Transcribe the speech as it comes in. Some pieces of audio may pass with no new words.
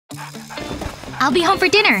I'll be home for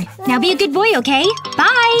dinner. Now be a good boy, okay?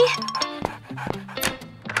 Bye!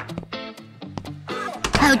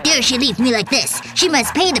 How dare she leave me like this? She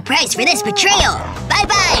must pay the price for this betrayal!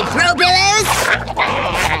 Bye-bye, throw pillows!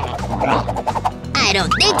 I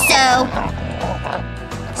don't think so.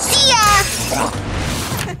 See ya!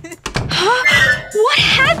 Huh? What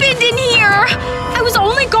happened in here? I was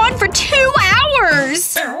only gone for 2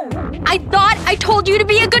 hours! I thought I told you to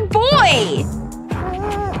be a good boy!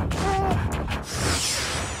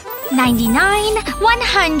 99,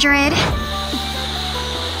 100…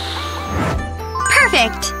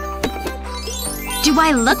 Perfect! Do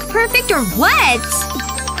I look perfect or what?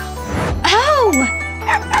 Oh!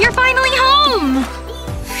 You're finally home!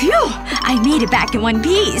 Phew! I made it back in one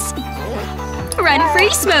piece. Run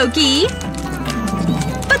free, Smokey!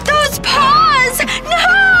 But those paws! No!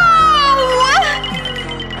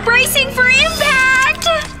 Bracing for impact!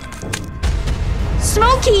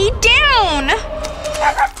 Smokey, down!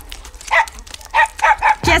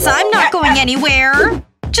 Guess I'm not going anywhere.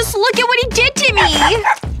 Just look at what he did to me!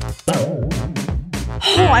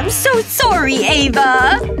 Oh, I'm so sorry,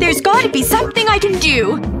 Ava. There's gotta be something I can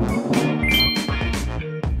do.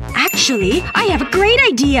 Actually, I have a great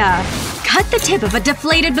idea. Cut the tip of a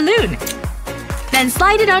deflated balloon. Then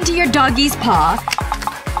slide it onto your doggy's paw.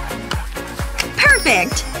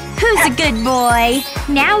 Perfect! Who's a good boy?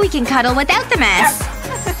 Now we can cuddle without the mess.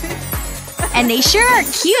 And they sure are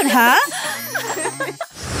cute, huh?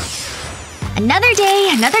 Another day,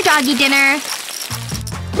 another doggy dinner.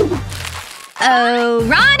 Oh,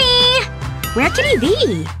 Ronnie! Where could he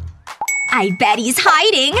be? I bet he's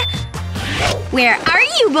hiding. Where are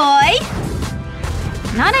you, boy?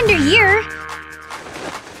 Not under here.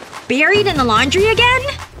 Buried in the laundry again?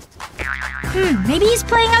 Maybe he's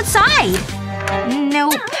playing outside.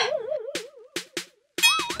 Nope.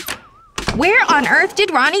 Where on earth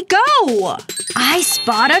did Ronnie go? I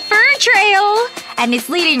spot a fur trail! And it's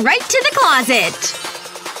leading right to the closet.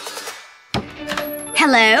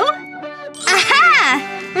 Hello? Aha!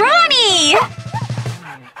 Ronnie!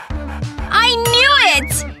 I knew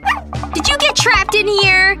it! Did you get trapped in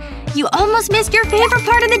here? You almost missed your favorite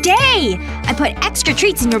part of the day! I put extra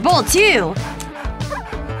treats in your bowl, too.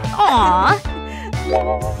 Aww.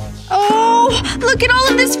 Oh! Look at all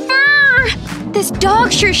of this fur! This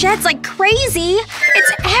dog sure sheds like crazy.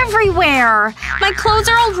 It's everywhere! My clothes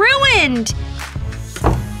are all ruined!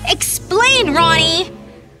 Explain, Ronnie!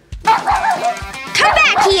 Come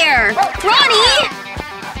back here! Ronnie!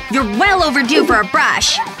 You're well overdue for a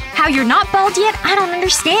brush. How you're not bald yet, I don't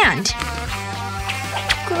understand.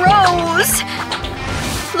 Gross!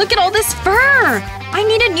 Look at all this fur! I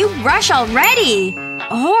need a new brush already!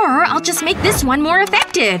 Or I'll just make this one more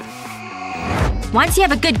effective. Once you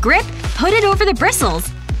have a good grip, put it over the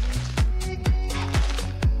bristles.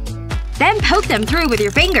 Then poke them through with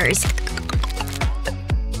your fingers.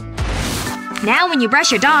 Now when you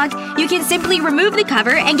brush your dog, you can simply remove the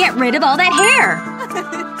cover and get rid of all that hair.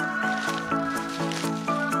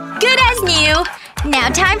 Good as new! Now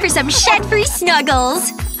time for some shed-free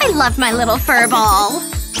snuggles. I love my little fur ball.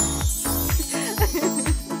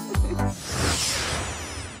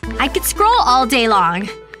 I could scroll all day long.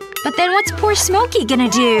 But then what's poor Smokey gonna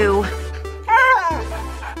do?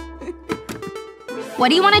 What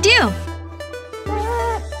do you want to do?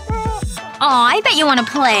 Aw, I bet you want to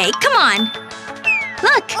play. Come on.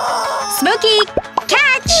 Look! Smokey!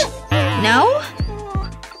 Catch! No?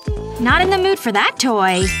 Not in the mood for that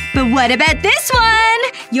toy. But what about this one?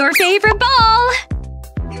 Your favorite ball!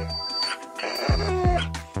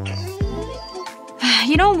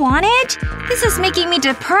 You don't want it? This is making me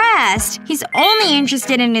depressed. He's only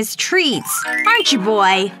interested in his treats. Aren't you,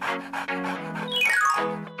 boy?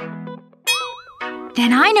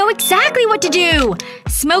 Then I know exactly what to do!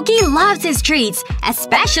 Smokey loves his treats,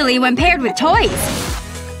 especially when paired with toys.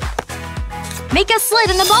 Make a slit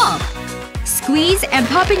in the ball. Squeeze and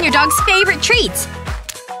pop in your dog's favorite treats.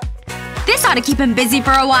 This ought to keep him busy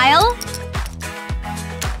for a while.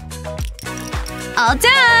 All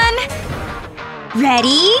done!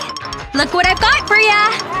 Ready? Look what I've got for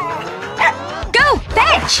ya! Go!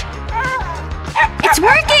 Fetch! It's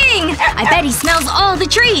working! I bet he smells all the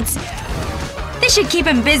treats. This should keep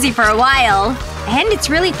him busy for a while. And it's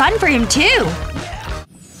really fun for him, too.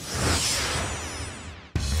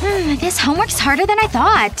 This homework's harder than I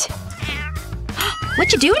thought.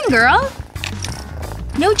 What you doing, girl?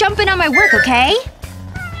 No jumping on my work, okay?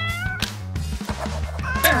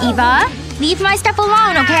 Eva, leave my stuff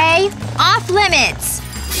alone, okay? Off limits!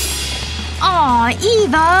 Aw,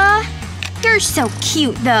 Eva. You're so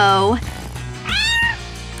cute, though.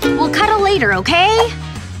 We'll cuddle later, okay?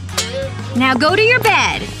 Now go to your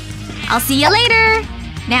bed. I'll see you later.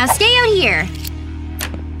 Now stay out here.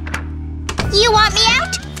 You want me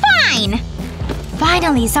out? Fine!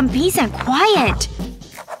 Finally, some peace and quiet.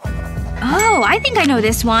 Oh, I think I know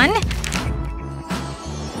this one.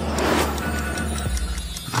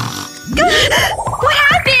 What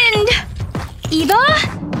happened? Eva?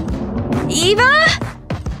 Eva?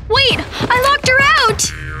 Wait, I locked her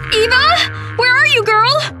out! Eva? Where are you,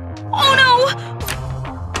 girl? Oh no!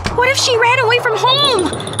 What if she ran away from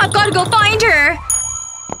home? I've gotta go find her.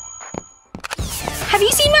 Have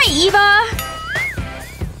you seen my Eva?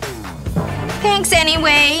 Thanks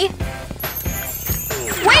anyway.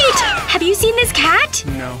 Wait! Have you seen this cat?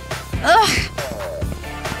 No. Ugh.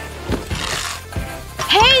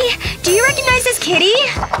 Hey! Do you recognize this kitty?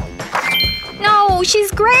 No,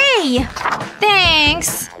 she's gray.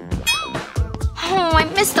 Thanks. Oh, I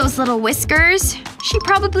miss those little whiskers. She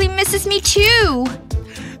probably misses me too.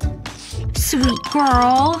 Sweet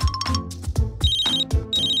girl.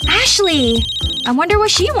 Ashley! I wonder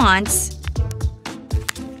what she wants.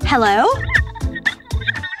 Hello?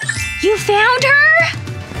 You found her?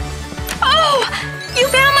 Oh! You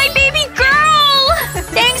found my baby girl!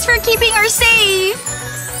 Thanks for keeping her safe.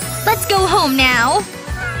 Let's go home now.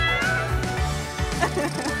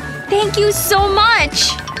 Thank you so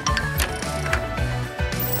much.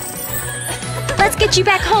 Let's get you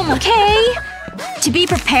back home, okay? To be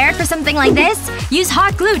prepared for something like this, use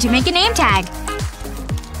hot glue to make a name tag.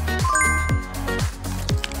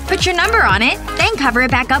 Put your number on it, then cover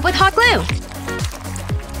it back up with hot glue.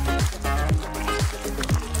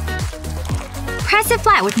 Press it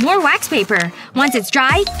flat with more wax paper. Once it's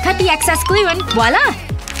dry, cut the excess glue and voila!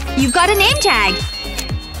 You've got a name tag!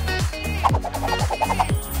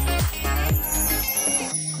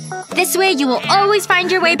 This way you will always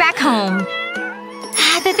find your way back home.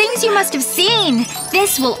 The things you must have seen!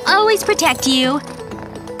 This will always protect you.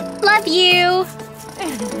 Love you!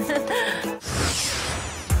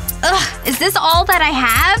 Ugh, is this all that I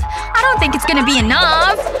have? I don't think it's gonna be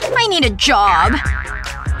enough. I need a job.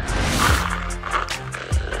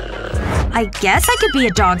 I guess I could be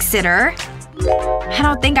a dog sitter. I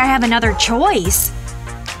don't think I have another choice.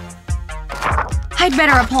 I'd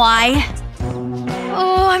better apply.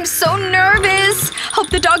 Oh, I'm so nervous.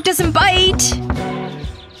 Hope the dog doesn't bite.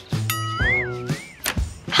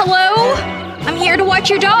 Hello? I'm here to watch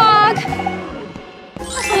your dog.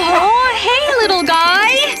 Oh, hey, little guy.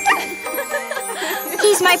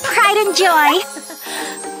 He's my pride and joy.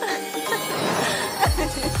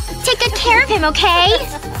 Take good care of him, okay?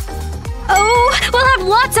 Oh, we'll have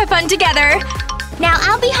lots of fun together. Now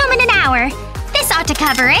I'll be home in an hour. This ought to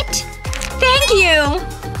cover it. Thank you.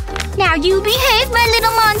 Now you behave, my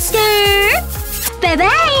little monster.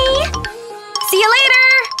 Bye-bye. See you later.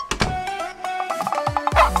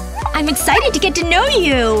 I'm excited to get to know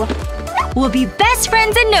you. We'll be best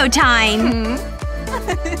friends in no time.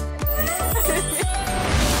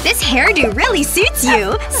 This hairdo really suits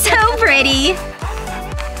you. So pretty.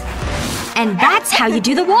 And that's how you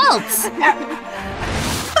do the waltz.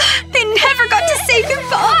 They never got to say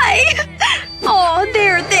goodbye. Oh,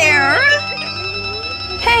 there.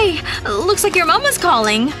 Hey, looks like your mama's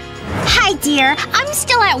calling. Hi, dear. I'm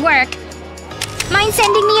still at work. Mind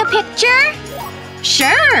sending me a picture?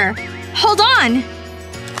 Sure. Hold on.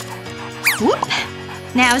 Whoop.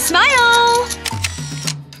 Now smile.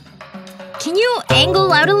 Can you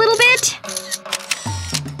angle out a little bit?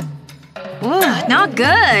 Ugh, not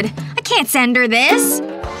good. I can't send her this.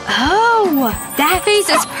 Oh, that face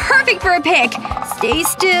is perfect for a pic. Stay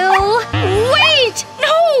still. Wait!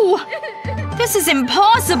 No! This is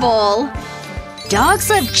impossible. Dogs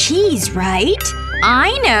love cheese, right?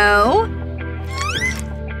 I know.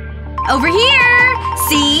 Over here!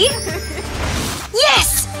 See?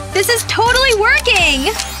 Yes! This is totally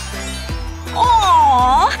working!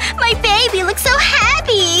 Aww! My baby looks so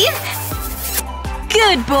happy!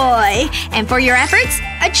 Good boy! And for your efforts,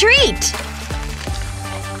 a treat!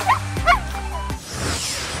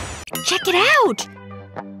 Check it out!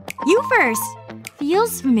 You first.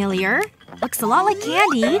 Feels familiar. Looks a lot like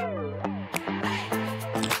candy.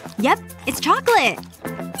 Yep, it's chocolate.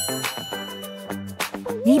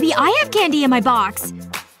 Maybe I have candy in my box.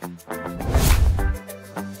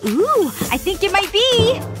 Ooh, I think it might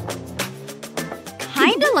be.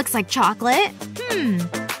 Kinda looks like chocolate.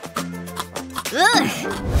 Ugh.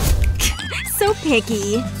 So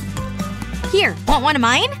picky. Here, want one of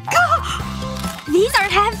mine? These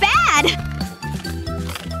aren't half bad!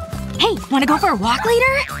 Hey, wanna go for a walk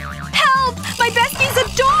later? Help! My bestie's a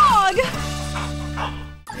dog!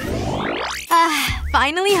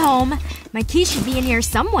 Finally home. My keys should be in here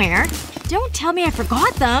somewhere. Don't tell me I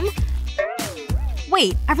forgot them. Wait,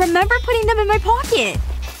 Wait, I remember putting them in my pocket.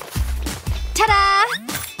 Ta-da!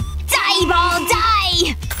 Die, ball,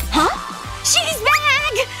 die! Huh? She's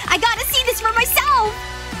back! I gotta see this for myself!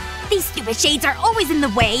 These stupid shades are always in the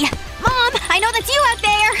way. Mom, I know that's you out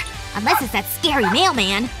there! Unless it's that scary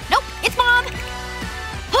mailman. Nope, it's Mom!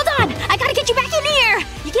 Hold on! I gotta get you back in here!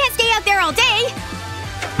 You can't stay out there all day!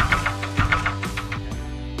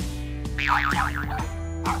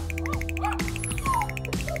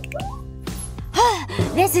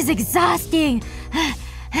 This is exhausting.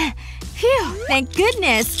 Phew, thank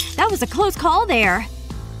goodness. That was a close call there.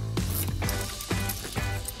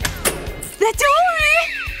 The door!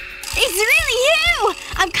 It's really you!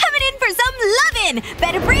 I'm coming in for some lovin'!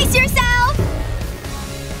 Better brace yourself!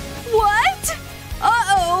 What?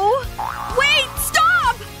 Uh-oh. Wait,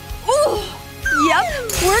 stop! Ooh. Yep,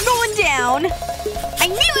 we're going down. I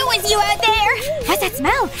knew it was you out there! What's that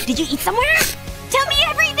smell? Did you eat somewhere? Tell me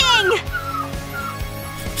everything!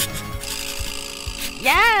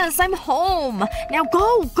 Yes, I'm home. Now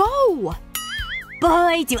go, go!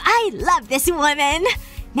 Boy, do I love this woman!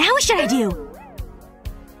 Now what should I do?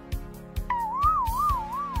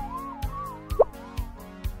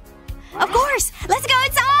 Of course! Let's go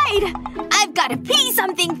outside! I've gotta pee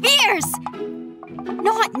something fierce!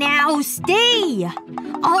 Not now, stay!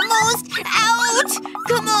 Almost out!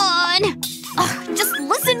 Come on! Ugh, just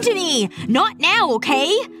listen to me! Not now,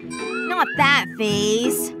 okay? Not that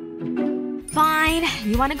face. Fine.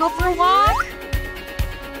 You wanna go for a walk?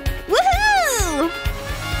 Woohoo!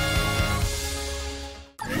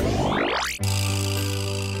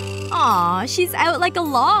 Aw, she's out like a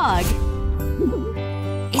log.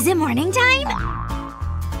 Is it morning time?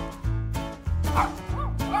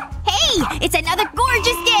 Hey! It's another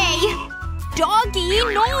gorgeous day! Doggy,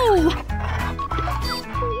 no!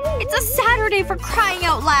 It's a Saturday for crying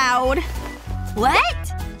out loud.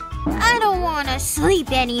 What? I don't wanna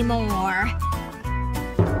sleep anymore.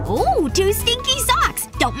 Ooh, 2 stinky socks!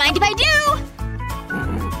 Don't mind if I do!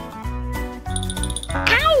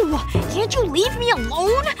 Ow! Can't you leave me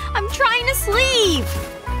alone? I'm trying to sleep!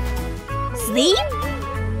 Sleep?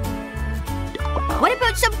 What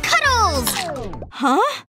about some cuddles? Huh?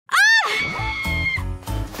 Ah!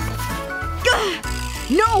 Gah!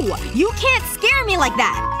 No! You can't scare me like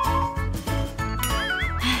that!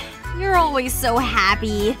 You're always so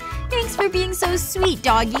happy. Thanks for being so sweet,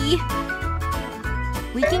 doggy.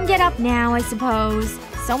 We can get up now, I suppose.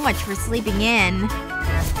 So much for sleeping in.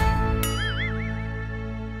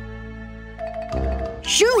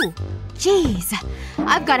 Shoo! Jeez.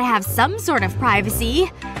 I've gotta have some sort of privacy.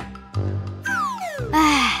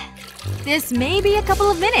 This may be a couple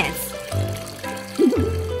of minutes.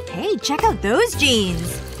 Hey, check out those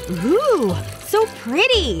jeans. Ooh, so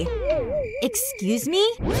pretty. Excuse me?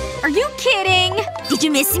 Are you kidding? Did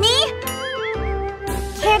you miss me?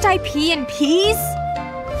 Can't I pee in peace?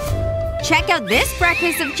 Check out this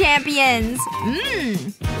breakfast of champions.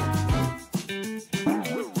 Mmm.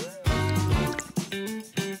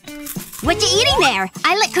 What you eating there?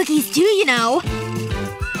 I like cookies too, you know.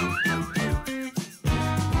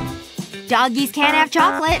 Doggies can't have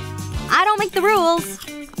chocolate. I don't make the rules.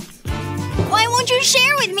 Why won't you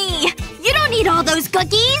share with me? You don't need all those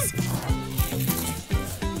cookies!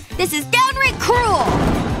 This is downright cruel!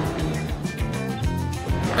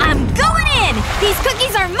 I'm going in! These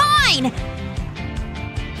cookies are mine!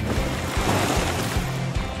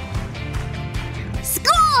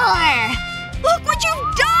 Score! Look what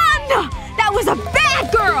you've done! That was a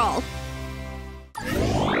bad girl!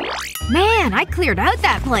 Man, I cleared out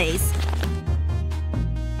that place.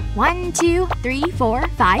 1, 2, 3, 4,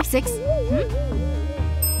 5, 6.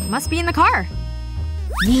 Must be in the car.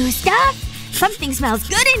 New stuff? Something smells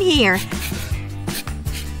good in here.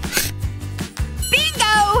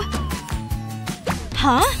 Bingo!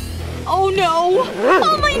 Huh? Oh no!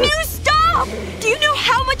 All my new stuff! Do you know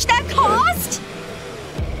how much that cost?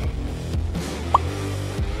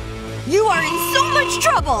 You are in so much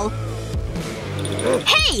trouble!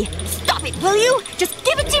 Hey! Stop it, will you? Just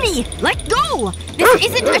give it to me! Let go! This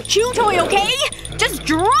isn't a chew toy, okay? Just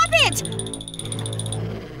drop it!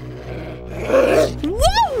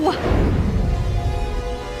 Whoa!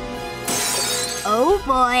 Oh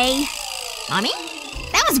boy. Mommy?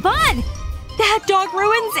 That was fun! That dog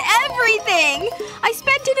ruins everything! I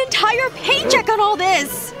spent an entire paycheck on all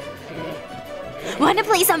this! Wanna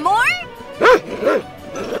play some more?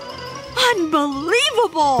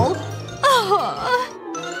 Unbelievable!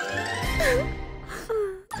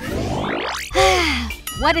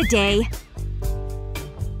 What a day.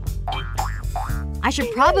 I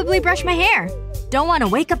should probably brush my hair. Don't want to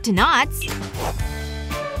wake up to knots.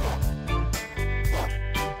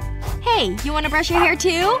 Hey, Hey, you wanna brush your hair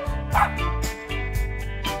too?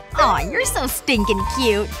 Aw, you're so stinking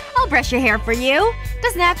cute. I'll brush your hair for you.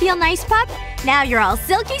 Doesn't that feel nice, pup? Now you're all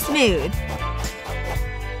silky smooth.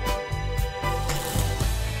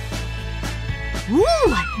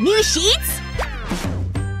 Ooh, new sheets?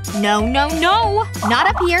 No, no, no. Not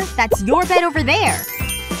up here. That's your bed over there.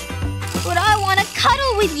 But I wanna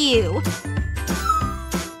cuddle with you.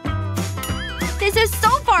 This is so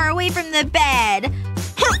far away from the bed.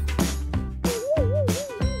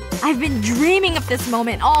 I've been dreaming of this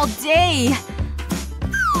moment all day.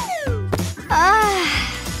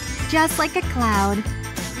 Just like a cloud.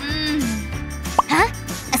 Huh?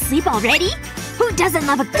 Asleep already? Who doesn't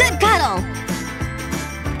love a good cuddle?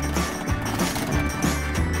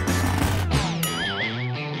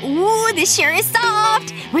 Ooh, this sure is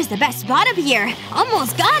soft! Where's the best spot up here?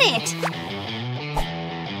 Almost got it!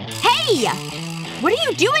 Hey! What are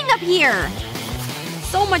you doing up here?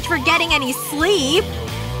 So much for getting any sleep.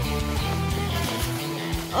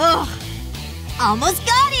 Ugh. Almost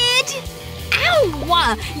got it!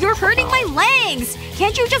 Ow! You're hurting my legs!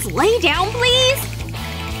 Can't you just lay down, please?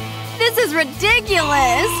 This is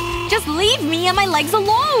ridiculous! Just leave me and my legs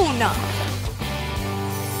alone!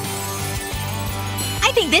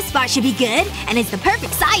 I think this spot should be good. And it's the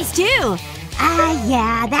perfect size, too.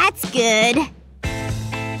 Yeah, that's good.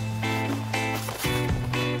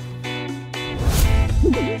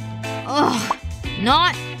 Ugh.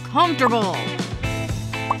 Not comfortable.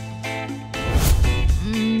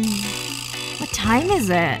 What time is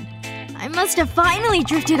it? I must have finally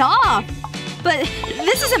drifted off. But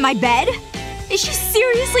this isn't my bed. Is she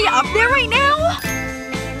seriously up there right now?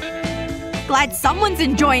 Glad someone's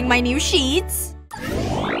enjoying my new sheets.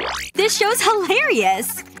 This show's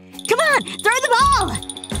hilarious. Come on! Throw the ball!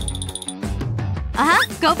 Uh-huh.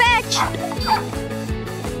 Go fetch.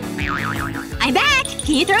 I'm back!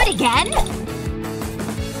 Can you throw it again?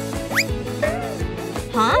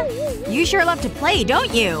 Huh? You sure love to play,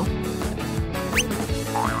 don't you?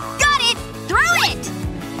 Got it! Throw it!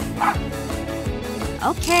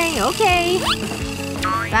 Okay.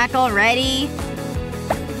 Back already.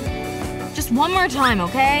 Just one more time,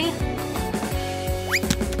 okay?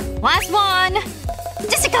 Last one!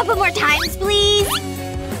 Just a couple more times, please!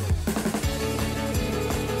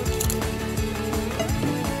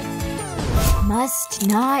 Must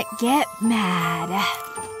not get mad.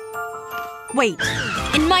 Wait.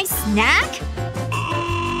 In my snack?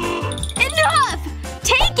 Enough!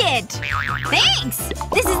 Take it! Thanks!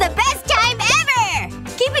 This is the best time ever!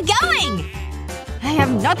 Keep it going! I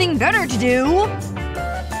have nothing better to do.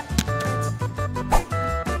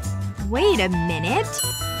 Wait a minute.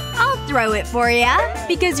 I'll throw it for ya.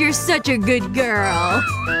 Because you're such a good girl.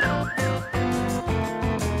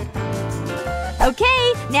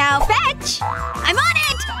 Okay, now fetch! I'm on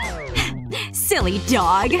it! Silly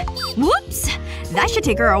dog. Whoops. That should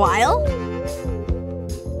take her a while.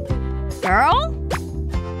 Girl?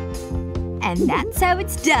 And that's how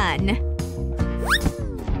it's done.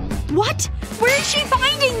 What? Where is she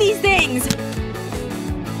finding these things?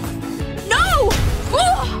 No!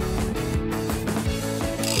 Ugh!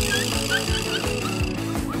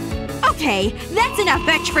 Okay, that's enough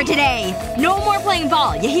fetch for today. No more playing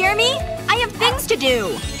ball, you hear me? I have things to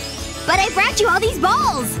do. But I brought you all these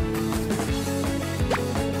balls!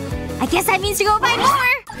 I guess that means to go buy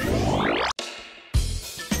more!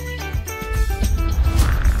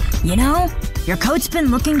 You know, your coat's been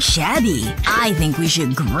looking shabby. I think we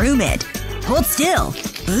should groom it. Hold still.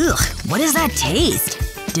 Ugh, what does that taste?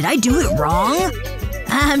 Did I do it wrong?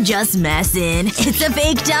 I'm just messing. It's a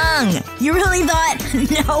fake tongue. You really thought?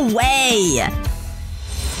 No way.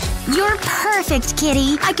 You're perfect,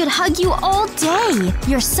 kitty. I could hug you all day.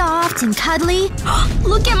 You're soft and cuddly.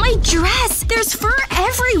 Look at my dress! There's fur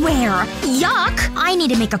everywhere! Yuck! I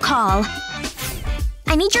need to make a call.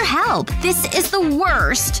 I need your help. This is the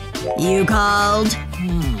worst. You called?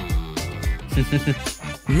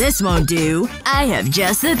 This won't do. I have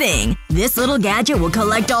just the thing. This little gadget will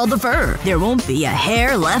collect all the fur. There won't be a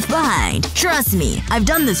hair left behind. Trust me, I've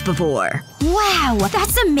done this before. Wow,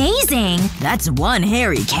 that's amazing! That's one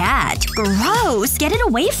hairy cat. Gross! Get it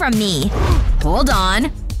away from me. Hold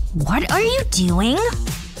on. What are you doing?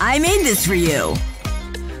 I made this for you.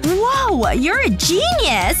 Whoa! You're a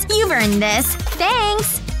genius! You've earned this.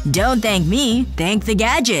 Thanks! Don't thank me. Thank the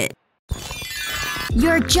gadget.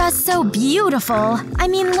 You're just so beautiful. I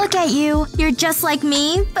mean, look at you. You're just like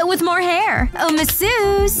me, but with more hair. Oh,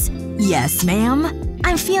 masseuse. Yes, ma'am?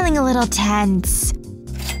 I'm feeling a little tense.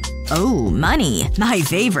 Oh, money. My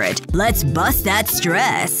favorite. Let's bust that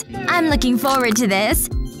stress. I'm looking forward to this.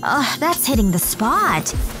 Ugh, that's hitting the spot.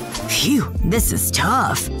 Phew, this is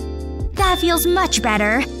tough. That feels much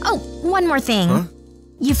better. Oh, one more thing. Huh?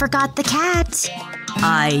 You forgot the cat.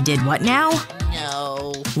 I did what now?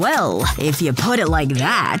 No. Well, if you put it like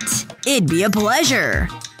that, it'd be a pleasure.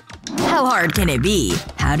 How hard can it be?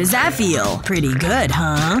 How does that feel? Pretty good,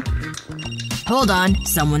 huh? Hold on.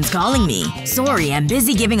 Someone's calling me. Sorry, I'm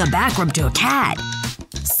busy giving a back rub to a cat.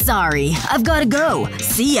 Sorry, I've gotta go.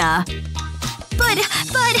 See ya. But,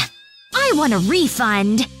 I want a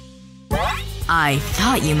refund. I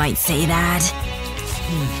thought you might say that.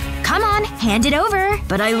 Come on, hand it over.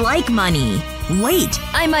 But I like money. Wait,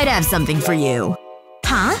 I might have something for you.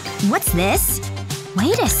 Huh? What's this?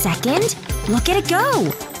 Wait a second. Look at it go.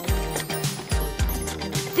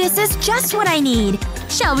 This is just what I need.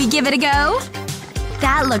 Shall we give it a go?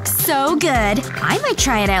 That looks so good. I might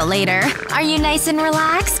try it out later. Are you nice and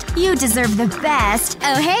relaxed? You deserve the best.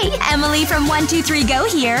 Oh hey, Emily from 123 Go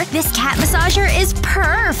here. This cat massager is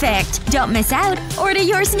perfect. Don't miss out. Order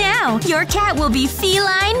yours now. Your cat will be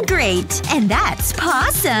feline great. And that's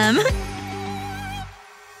possum.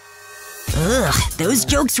 Ugh, those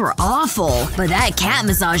jokes were awful. But that cat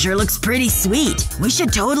massager looks pretty sweet. We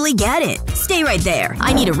should totally get it. Stay right there.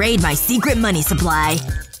 I need to raid my secret money supply.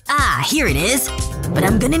 Ah, here it is. But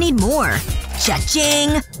I'm gonna need more.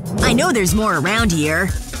 Cha-ching! I know there's more around here.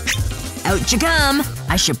 Out you come.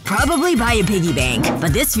 I should probably buy a piggy bank,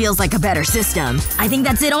 but this feels like a better system. I think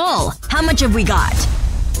that's it all. How much have we got?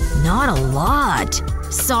 Not a lot.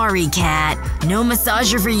 Sorry, cat. No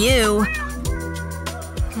massager for you.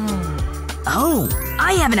 Oh,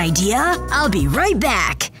 I have an idea. I'll be right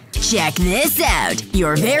back. Check this out.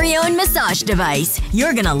 Your very own massage device.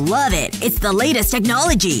 You're gonna love it. It's the latest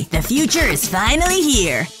technology. The future is finally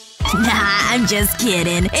here. Nah, I'm just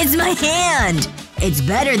kidding. It's my hand. It's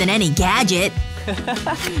better than any gadget.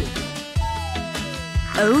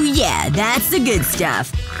 Oh yeah, that's the good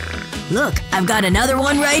stuff. Look, I've got another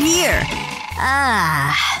one right here.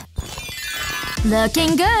 Ah.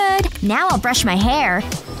 Looking good. Now I'll brush my hair.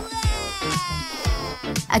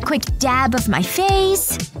 A quick dab of my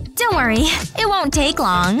face. Don't worry, it won't take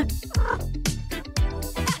long.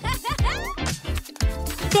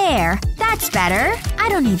 There, that's better. I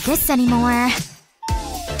don't need this anymore.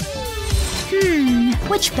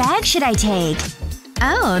 Which bag should I take?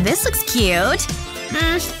 Oh, this looks cute.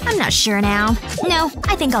 I'm not sure now. No,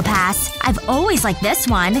 I think I'll pass. I've always liked this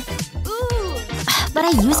one. But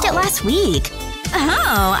I used it last week.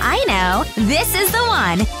 Oh, I know. This is the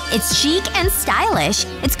one. It's chic and stylish.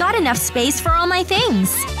 It's got enough space for all my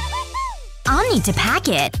things. I'll need to pack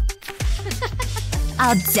it.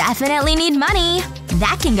 I'll definitely need money.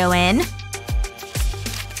 That can go in.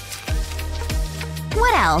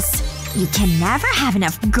 What else? You can never have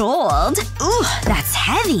enough gold. Ooh, that's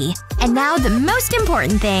heavy. And now the most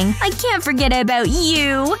important thing. I can't forget about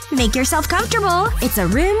you. Make yourself comfortable. It's a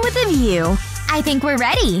room with a view. I think we're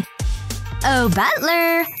ready. Oh,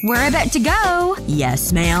 butler. We're about to go.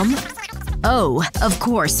 Yes, ma'am? Oh, of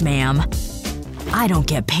course, ma'am. I don't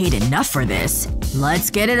get paid enough for this. Let's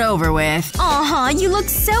get it over with. Aw, you look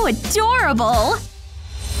so adorable.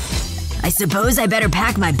 I suppose I better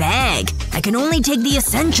pack my bag. I can only take the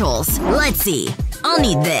essentials. Let's see. I'll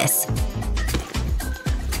need this.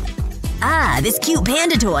 Ah, this cute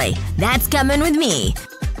panda toy. That's coming with me.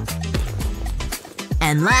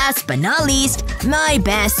 And last but not least, my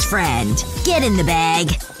best friend. Get in the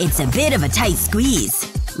bag. It's a bit of a tight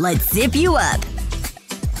squeeze. Let's zip you up.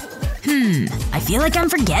 I feel like I'm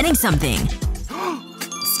forgetting something.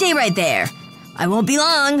 Stay right there. I won't be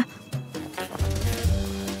long.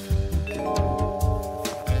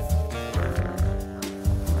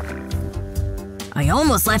 I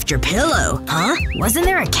almost left your pillow. Huh? Wasn't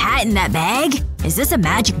there a cat in that bag? Is this a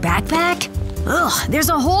magic backpack? Ugh, there's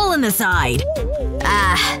a hole in the side.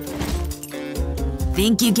 Ah.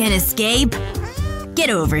 Think you can escape? Get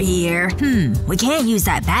over here. We can't use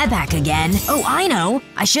that backpack again. Oh, I know.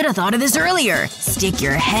 I should have thought of this earlier. Stick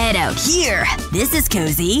your head out here. This is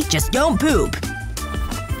cozy. Just don't poop.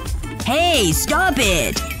 Hey, stop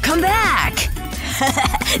it! Come back!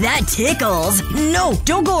 That tickles. No,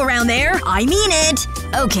 don't go around there. I mean it.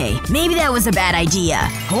 Okay, maybe that was a bad idea.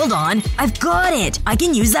 Hold on. I've got it. I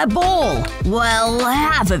can use that bowl. Well,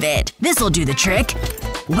 half of it. This'll do the trick.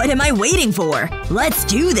 What am I waiting for? Let's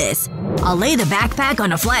do this. I'll lay the backpack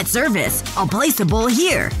on a flat surface. I'll place the bowl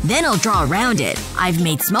here. Then I'll draw around it. I've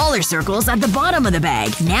made smaller circles at the bottom of the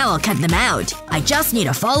bag. Now I'll cut them out. I just need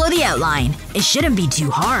to follow the outline. It shouldn't be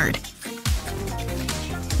too hard.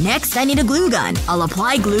 Next, I need a glue gun. I'll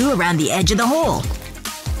apply glue around the edge of the hole.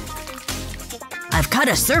 I I've cut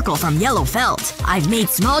a circle from yellow felt. I've made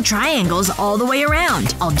small triangles all the way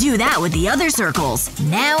around. I'll do that with the other circles.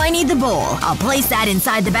 Now I need the bowl. I'll place that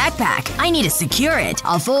inside the backpack. I need to secure it.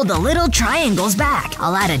 I'll fold the little triangles back.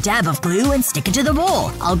 I'll add a dab of glue and stick it to the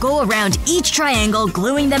bowl. I'll go around each triangle,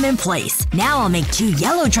 gluing them in place. Now I'll make 2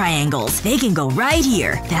 yellow triangles. They can go right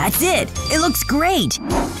here. That's it. It looks great.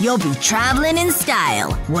 You'll be traveling in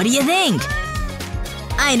style. What do you think?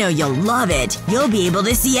 I know you'll love it. You'll be able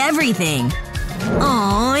to see everything.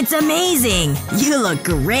 Oh, it's amazing. You look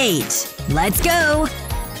great. Let's go.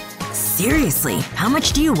 Seriously, how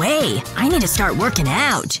much do you weigh? I need to start working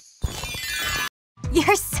out.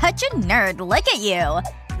 You're such a nerd. Look at you.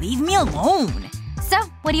 Leave me alone. So,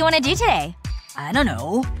 what do you want to do today? I don't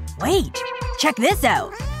know. Wait. Check this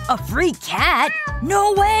out. A free cat?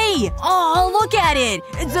 No way! Aw, look at it!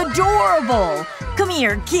 It's adorable! Come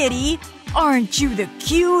here, kitty. Aren't you the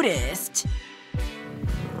cutest?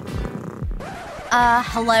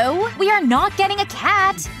 Hello? We are not getting a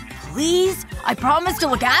cat. Please? I promise to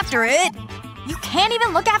look after it. You can't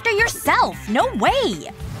even look after yourself. No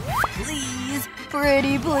way. Please.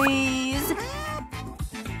 Pretty please.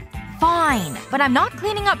 Fine, but I'm not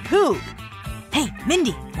cleaning up poop. Hey,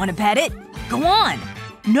 Mindy, wanna pet it? Go on.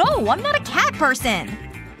 No, I'm not a cat person.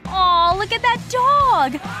 Aw, look at that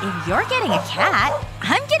dog! If you're getting a cat,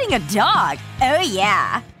 I'm getting a dog. Oh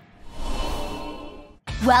yeah.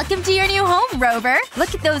 Welcome to your new home, Rover.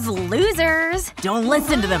 Look at those losers. Don't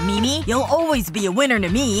listen to them, Mimi. You'll always be a winner to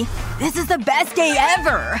me. This is the best day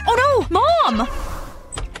ever! Oh no! Mom!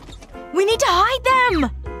 We need to hide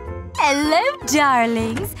them! Hello,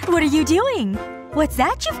 darlings. What are you doing? What's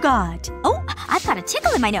that you've got? Oh, I've got a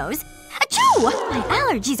tickle in my nose. Achoo! My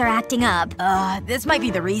allergies are acting up. This might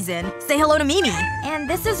be the reason. Say hello to Mimi. And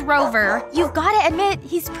this is Rover. You've gotta admit,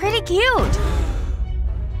 he's pretty cute.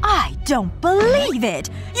 I don't believe it!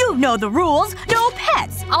 You know the rules! No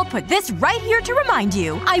pets! I'll put this right here to remind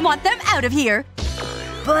you. I want them out of here.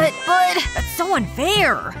 But, that's so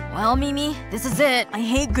unfair. Well, Mimi, this is it. I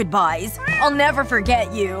hate goodbyes. I'll never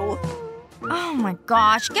forget you. Oh my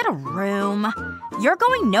gosh, get a room. You're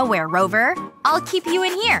going nowhere, Rover. I'll keep you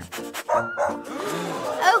in here.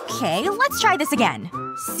 Okay, let's try this again.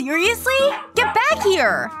 Seriously? Get back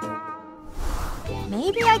here!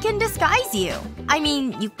 Maybe I can disguise you. I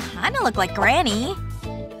mean, you kinda look like Granny.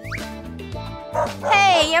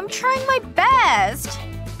 Hey, I'm trying my best.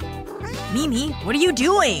 Mimi, what are you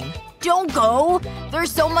doing? Don't go!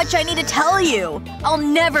 There's so much I need to tell you! I'll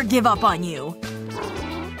never give up on you.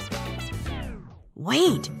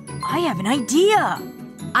 Wait. I have an idea.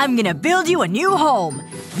 I'm gonna build you a new home.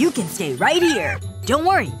 You can stay right here. Don't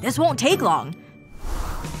worry, this won't take long.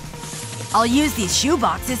 I'll use these shoe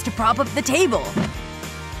boxes to prop up the table.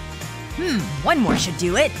 One more should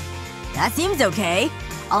do it. That seems okay.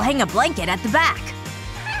 I'll hang a blanket at the back.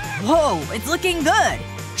 Whoa, it's looking good.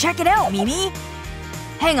 Check it out, Mimi.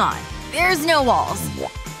 Hang on. There's no walls.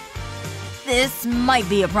 This might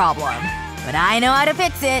be a problem. But I know how to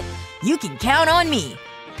fix it. You can count on me.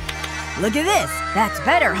 Look at this. That's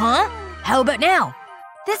better, huh? How about now?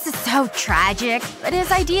 This is so tragic, but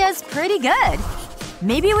his idea is pretty good.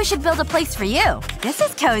 Maybe we should build a place for you. This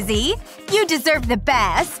is cozy. You deserve the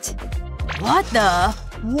best. What the?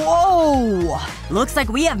 Whoa! Looks like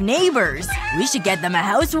we have neighbors. We should get them a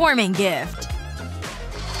housewarming gift.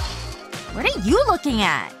 What are you looking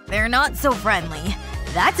at? They're not so friendly.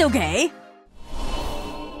 That's okay.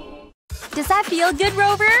 Does that feel good,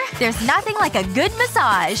 Rover? There's nothing like a good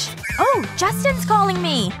massage. Oh, Justin's calling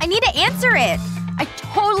me. I need to answer it. I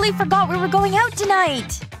totally forgot we were going out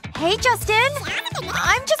tonight. Hey, Justin.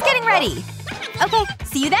 I'm just getting ready. Okay,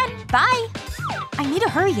 see you then. Bye. I need to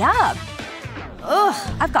hurry up.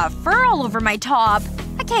 Ugh, I've got fur all over my top.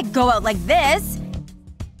 I can't go out like this.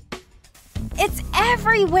 It's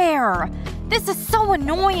everywhere. This is so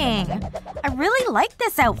annoying. I really like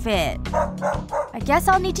this outfit. I guess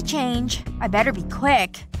I'll need to change. I better be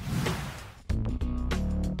quick.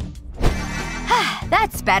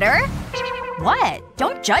 That's better. What?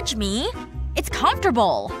 Don't judge me. It's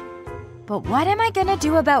comfortable. But what am I gonna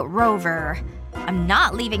do about Rover? I'm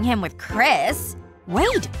not leaving him with Chris.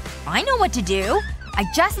 Wait. I know what to do. I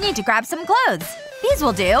just need to grab some clothes. These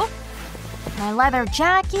will do. My leather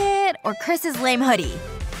jacket or Chris's lame hoodie.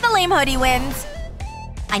 The lame hoodie wins.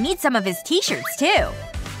 I need some of his t-shirts, too.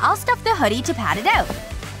 I'll stuff the hoodie to pad it out.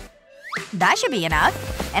 That should be enough.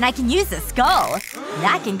 And I can use the skull.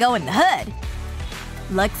 That can go in the hood.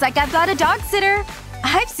 Looks like I've got a dog sitter.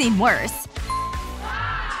 I've seen worse.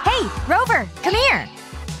 Hey, Rover, come here.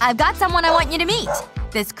 I've got someone I want you to meet.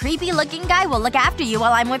 This creepy-looking guy will look after you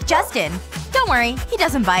while I'm with Justin. Go Don't worry, he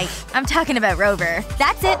doesn't bite. I'm talking about Rover.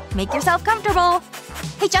 That's it. Make yourself comfortable.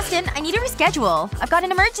 Hey Justin, I need to reschedule. I've got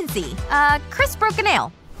an emergency. Chris broke a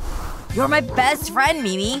nail. You're my best friend,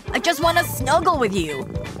 Mimi. I just want to snuggle with you.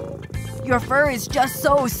 Your fur is just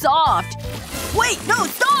so soft. Wait, no,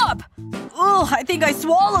 stop! Ugh, I think I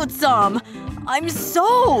swallowed some. I'm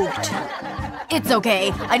soaked. It's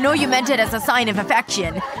okay. I know you meant it as a sign of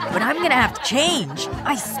affection. But I'm gonna have to change.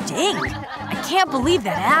 I stink. I can't believe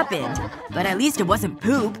that happened. But at least it wasn't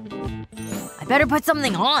poop. I better put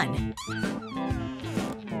something on.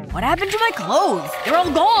 What happened to my clothes? They're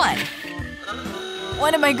all gone.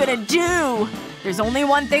 What am I gonna do? There's only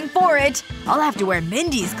one thing for it. I'll have to wear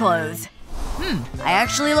Mindy's clothes. I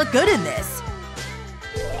actually look good in this.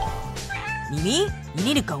 Mimi? You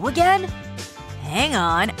need to go again? Hang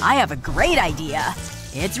on. I have a great idea.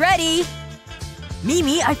 It's ready.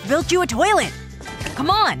 Mimi, I've built you a toilet. Come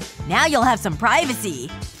on. Now you'll have some privacy.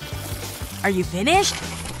 Are you finished?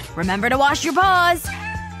 Remember to wash your paws.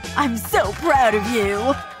 I'm so proud of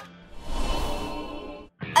you.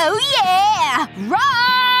 Oh yeah!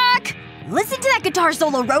 Rock! Listen to that guitar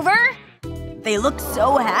solo, Rover! They look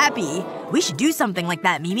so happy. We should do something like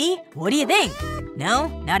that, Mimi. What do you think? No?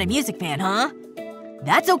 Not a music fan, huh?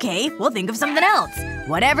 That's okay. We'll think of something else.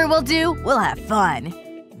 Whatever we'll do, we'll have fun.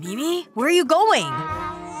 Mimi? Where are you going?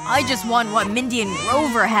 I just want what Mindy and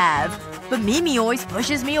Rover have. But Mimi always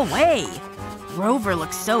pushes me away. Rover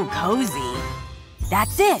looks so cozy.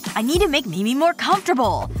 That's it! I need to make Mimi more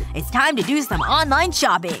comfortable. It's time to do some online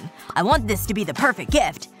shopping. I want this to be the perfect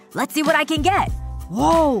gift. Let's see what I can get.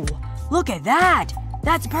 Whoa! Look at that!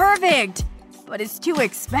 That's perfect! But it's too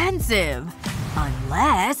expensive.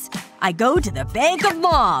 Unless I go to the Bank of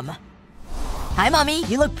Mom. Hi, Mommy.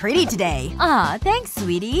 You look pretty today. Aw, thanks,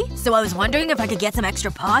 sweetie. So I was wondering if I could get some extra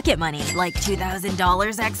pocket money. Like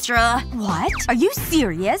 $2,000 extra. What? Are you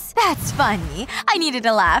serious? That's funny. I needed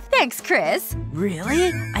a laugh. Thanks, Chris.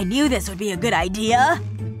 Really? I knew this would be a good idea.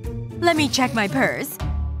 Let me check my purse.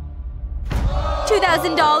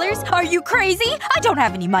 $2,000? Are you crazy? I don't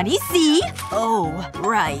have any money, see? Oh,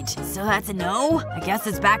 right. So that's a no? I guess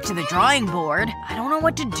it's back to the drawing board. I don't know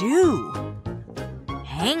what to do.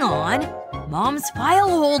 Hang on. Mom's file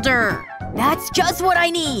holder. That's just what I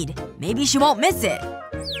need. Maybe she won't miss it.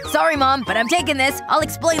 Sorry, Mom, but I'm taking this. I'll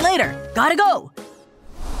explain later. Gotta go.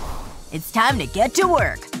 It's time to get to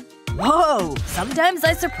work. Whoa. Sometimes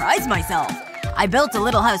I surprise myself. I built a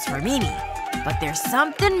little house for Mimi. But there's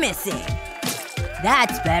something missing.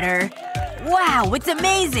 That's better. Wow, it's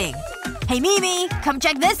amazing! Hey Mimi, come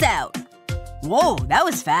check this out! Whoa, that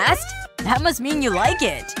was fast. That must mean you like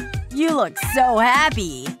it. You look so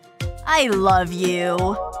happy. I love you.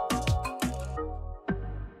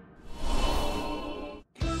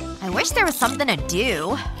 I wish there was something to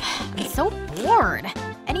do. I'm so bored.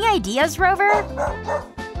 Any ideas, Rover?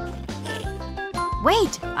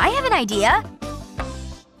 Wait, I have an idea.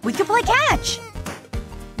 We could play catch.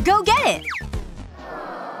 Go get it!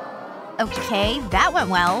 Okay, that went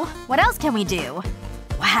well. What else can we do?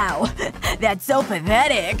 Wow, that's so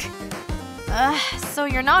pathetic. So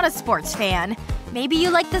you're not a sports fan. Maybe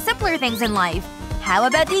you like the simpler things in life. How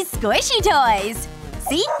about these squishy toys?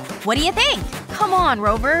 See? What do you think? Come on,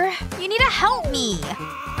 Rover. You need to help me.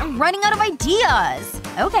 I'm running out of ideas.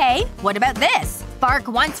 Okay, what about this? Bark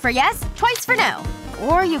once for yes, twice for no.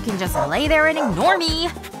 Or you can just lay there and ignore me.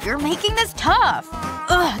 You're making this tough.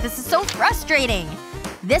 Ugh, this is so frustrating.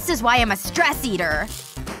 This is why I'm a stress eater.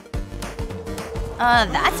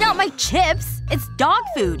 That's not my chips. It's dog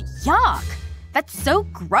food. Yuck. That's so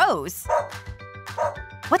gross.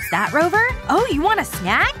 What's that, Rover? Oh, you want a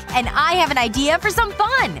snack? And I have an idea for some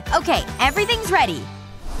fun. Okay, everything's ready.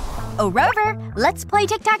 Oh, Rover, let's play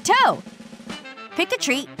tic-tac-toe. Pick a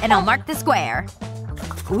treat, and I'll mark the square.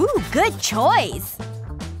 Ooh, good choice.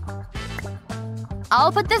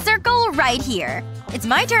 I'll put the circle right here. It's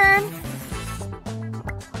my turn.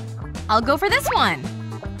 I'll go for this one.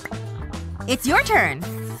 It's your turn.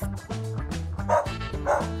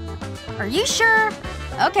 Are you sure?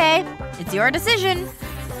 Okay. It's your decision.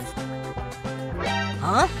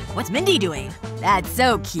 Huh? What's Mindy doing? That's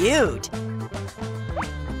so cute.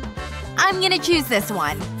 I'm gonna choose this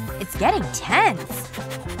one. It's getting tense.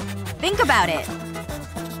 Think about it.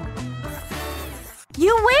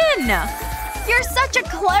 You win! You're such a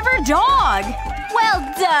clever dog! Well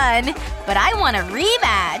done! But I want a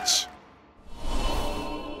rematch.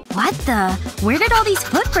 What the? Where did all these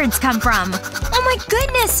footprints come from? Oh my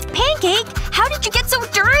goodness! Pancake! How how did you get so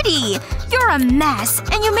dirty? You're a mess.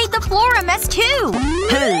 And you made the floor a mess too.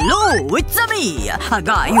 Hello, it's me, a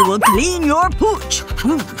guy who will clean your pooch.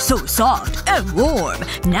 Ooh, so soft and warm.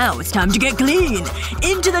 Now it's time to get clean.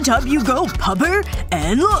 Into the tub you go, pupper.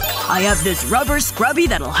 And look, I have this rubber scrubby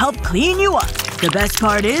that'll help clean you up. The best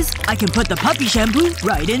part is, I can put the puppy shampoo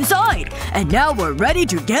right inside. And now we're ready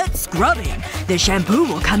to get scrubbing. The shampoo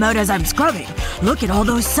will come out as I'm scrubbing. Look at all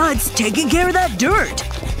those suds taking care of that dirt.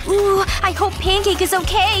 Ooh, I hope Pancake is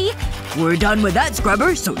okay. We're done with that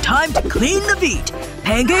scrubber, so time to clean the feet.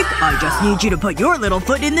 Pancake, I just need you to put your little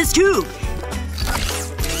foot in this tube.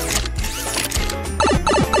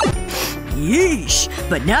 Yeesh.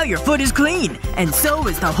 But now your foot is clean. And so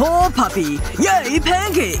is the whole puppy. Yay,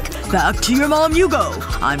 Pancake! Back to your mom you go.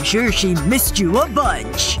 I'm sure she missed you a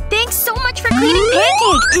bunch. Thanks so much for cleaning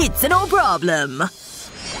Pancake! It's no problem.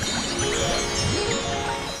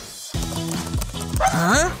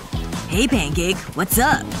 Huh? Hey, Pancake. What's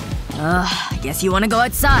up? Guess you wanna go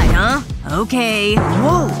outside, huh? Okay.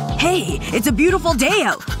 Whoa. Hey, it's a beautiful day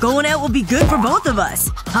out. Going out will be good for both of us.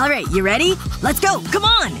 Alright, you ready? Let's go. Come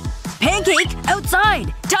on! Pancake!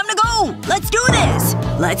 Outside! Time to go! Let's do this!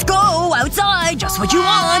 Let's go! Outside! Just what you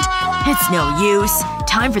want! It's no use.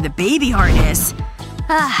 Time for the baby harness.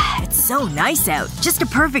 It's so nice out. Just a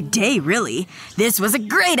perfect day, really. This was a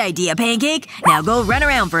great idea, Pancake. Now go run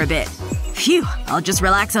around for a bit. Phew. I'll just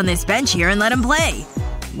relax on this bench here and let him play.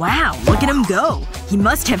 Wow, look at him go. He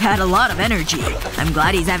must have had a lot of energy. I'm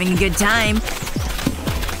glad he's having a good time.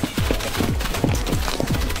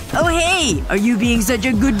 Oh hey! Are you being such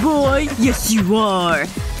a good boy? Yes you are.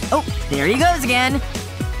 Oh, there he goes again.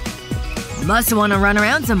 Must want to run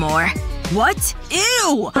around some more. What?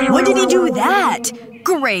 Ew! When did he do that?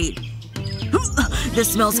 Great.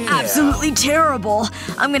 This smells absolutely terrible.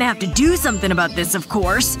 I'm gonna have to do something about this, of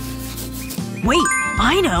course. Wait,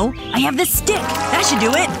 I know. I have this stick. That should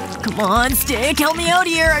do it. Come on, stick. Help me out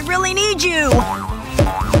here. I really need you.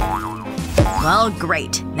 Well,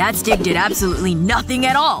 great. That stick did absolutely nothing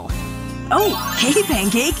at all. Oh, hey,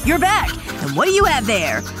 Pancake. You're back. And what do you have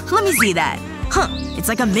there? Let me see that. Huh. It's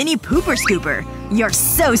like a mini pooper scooper. You're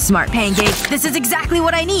so smart, Pancake. This is exactly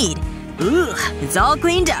what I need. Ugh. It's all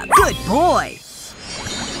cleaned up. Good boy.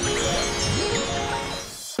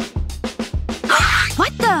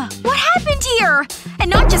 What the? What happened here? And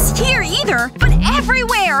not just here either, but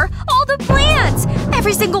everywhere! All the plants!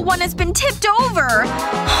 Every single one has been tipped over!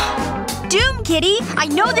 Doom Kitty, I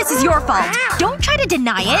know this is your fault. Don't try to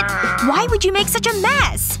deny it. Why would you make such a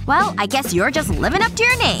mess? Well, I guess you're just living up to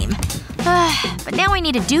your name. But now I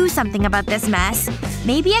need to do something about this mess.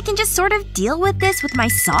 Maybe I can just sort of deal with this with my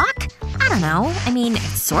sock? I don't know. I mean,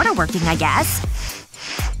 it's sort of working, I guess.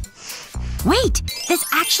 Wait! This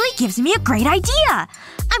actually gives me a great idea!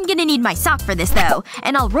 I'm gonna need my sock for this, though.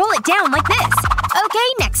 And I'll roll it down like this. Okay,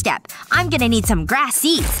 next step. I'm gonna need some grass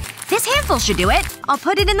seeds. This handful should do it. I'll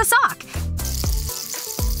put it in the sock.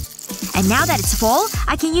 And now that it's full,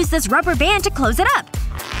 I can use this rubber band to close it up.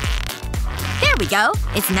 There we go.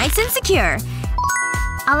 It's nice and secure.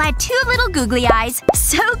 I'll add 2 little googly eyes.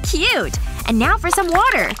 So cute! And now for some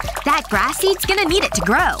water. That grass seed's gonna need it to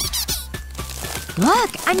grow.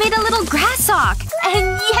 Look! I made a little grass sock!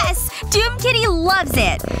 And yes! Doom Kitty loves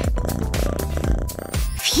it!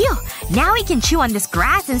 Phew! Now he can chew on this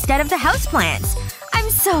grass instead of the houseplants. I'm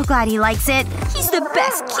so glad he likes it. He's the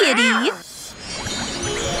best kitty!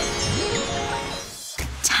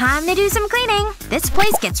 Time to do some cleaning. This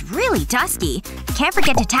place gets really dusty. Can't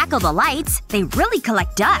forget to tackle the lights. They really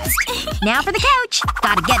collect dust. Now for the couch.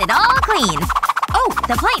 Gotta get it all clean. Oh,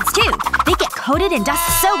 the plates too. They get coated in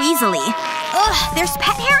dust so easily. Ugh, there's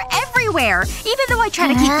pet hair everywhere, even though I try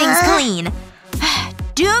to keep things clean.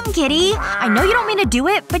 Doom Kitty, I know you don't mean to do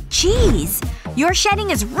it, but geez. Your shedding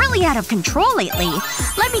is really out of control lately.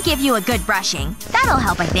 Let me give you a good brushing. That'll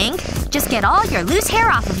help, I think. Just get all your loose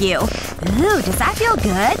hair off of you. Ooh, does that feel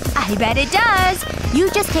good? I bet it does.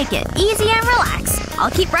 You just take it easy and relax.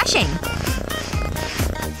 I'll keep brushing.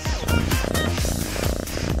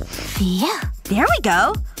 Phew. There we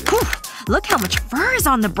go. Whew. Look how much fur is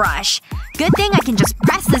on the brush. Good thing I can just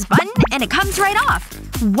press this button and it comes right off.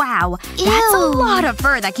 Wow. That's a lot of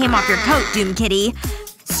fur that came off your coat, Doom Kitty.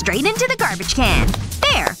 Straight into the garbage can.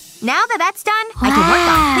 There. Now that that's done, I can work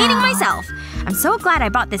on cleaning myself. I'm so glad I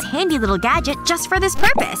bought this handy little gadget just for this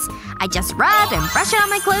purpose. I just rub and brush it on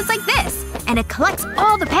my clothes like this. And it collects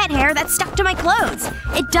all the pet hair that's stuck to my clothes.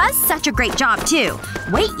 It does such a great job, too.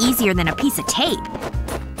 Way easier than a piece of tape.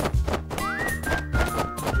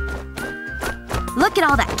 Look at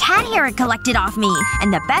all that cat hair it collected off me.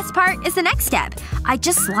 And the best part is the next step. I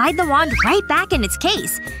just slide the wand right back in its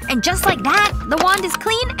case. And just like that, the wand is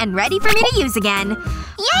clean and ready for me to use again.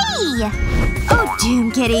 Yay! Oh,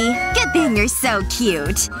 Doom Kitty. Good thing you're so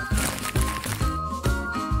cute.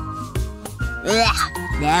 Ugh.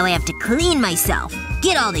 Now I have to clean myself.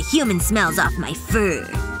 Get all the human smells off my fur.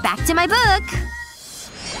 Back to my book.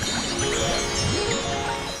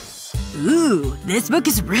 Ooh, this book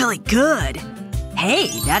is really good. Hey,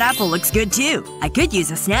 that apple looks good too. I could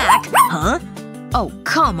use a snack. Huh? Oh,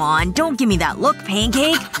 come on. Don't give me that look,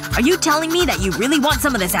 Pancake. Are you telling me that you really want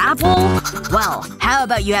some of this apple? Well, how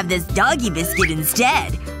about you have this doggy biscuit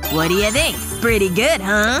instead? What do you think? Pretty good,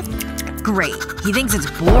 huh? Great. He thinks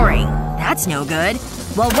it's boring. That's no good.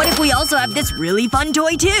 Well, what if we also have this really fun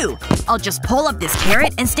toy too? I'll just pull up this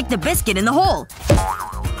carrot and stick the biscuit in the hole.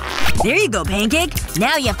 There you go, Pancake.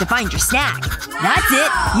 Now you have to find your snack. That's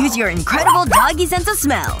it. Use your incredible doggy sense of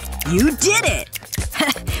smell. You did it!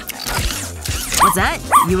 What's that?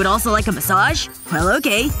 You would also like a massage? Well,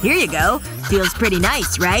 okay. Here you go. Feels pretty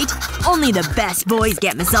nice, right? Only the best boys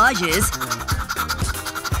get massages.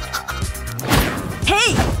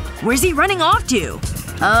 Hey! Where's he running off to?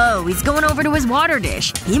 Oh, he's going over to his water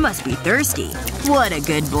dish. He must be thirsty. What a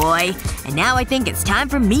good boy. And now I think it's time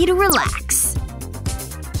for me to relax.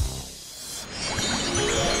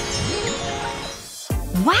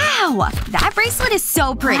 Wow! That bracelet is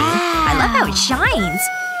so pretty. I love how it shines.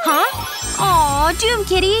 Huh? Aw, Doom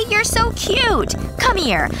Kitty, you're so cute. Come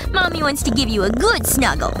here. Mommy wants to give you a good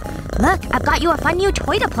snuggle. Look, I've got you a fun new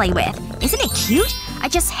toy to play with. Isn't it cute? I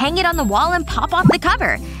just hang it on the wall and pop off the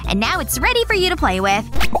cover. And now it's ready for you to play with.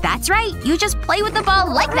 That's right. You just play with the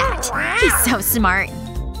ball like that. He's so smart.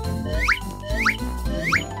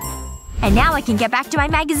 And now I can get back to my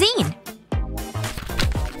magazine.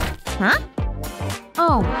 Huh?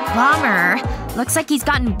 Oh, bummer. Looks like he's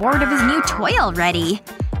gotten bored of his new toy already.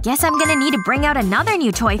 Guess I'm gonna need to bring out another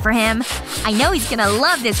new toy for him. I know he's gonna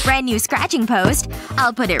love this brand new scratching post.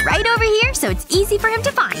 I'll put it right over here so it's easy for him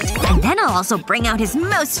to find. And then I'll also bring out his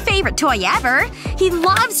most favorite toy ever. He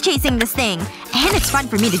loves chasing this thing. And it's fun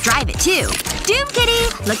for me to drive it too. Doom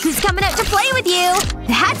Kitty! Look who's coming out to play with you!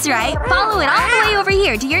 That's right. Follow it all the way over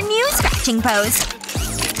here to your new scratching post.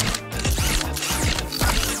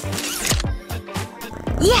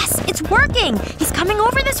 Yes! It's working! He's coming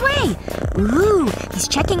over this way! Ooh, he's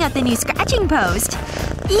checking out the new scratching post.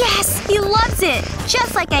 Yes! He loves it!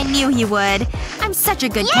 Just like I knew he would. I'm such a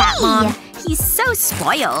good cat mom. He's so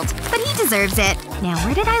spoiled. But he deserves it. Now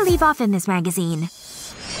where did I leave off in this magazine?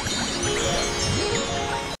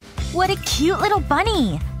 What a cute little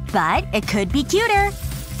bunny. But it could be cuter.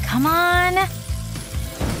 Come on.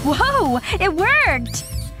 Whoa! It worked!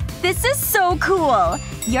 This is so cool.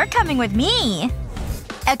 You're coming with me.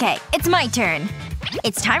 Okay, it's my turn.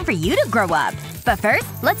 It's time for you to grow up. But first,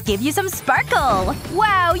 let's give you some sparkle.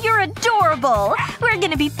 Wow, you're adorable. We're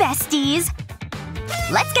gonna be besties.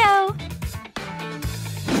 Let's go.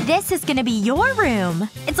 This is gonna be your room.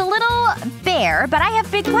 It's a little bare, but I have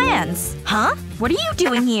big plans. Huh? What are you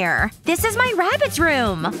doing here? This is my rabbit's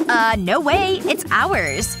room. No way. It's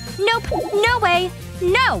ours. Nope. No way.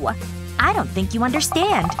 No! I don't think you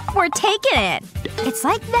understand. We're taking it. It's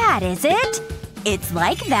like that, is it? It's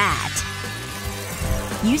like that.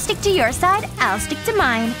 You stick to your side, I'll stick to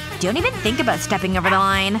mine. Don't even think about stepping over the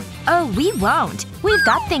line. Oh, we won't. We've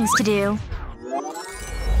got things to do.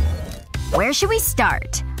 Where should we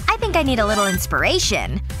start? I think I need a little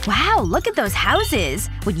inspiration. Wow, look at those houses.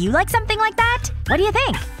 Would you like something like that? What do you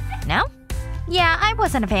think? No? Yeah, I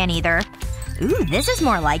wasn't a fan either. Ooh, this is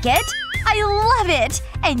more like it. I love it!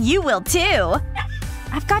 And you will too.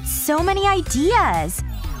 I've got so many ideas.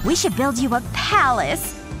 We should build you a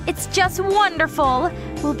palace. It's just wonderful.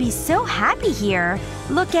 We'll be so happy here.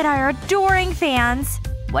 Look at our adoring fans.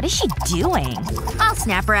 What is she doing? I'll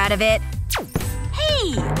snap her out of it.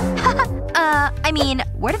 Hey! I mean,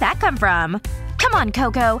 where did that come from? Come on,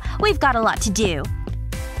 Coco. We've got a lot to do.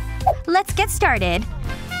 Let's get started.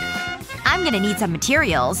 I'm gonna need some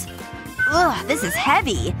materials. Ugh, this is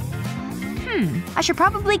heavy. I should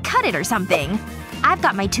probably cut it or something. I've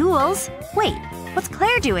got my tools. Wait. What's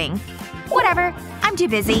Claire doing? Whatever. I'm too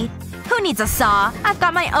busy. Who needs a saw? I've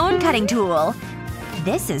got my own cutting tool.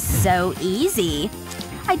 This is so easy.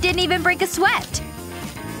 I didn't even break a sweat.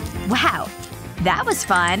 Wow. That was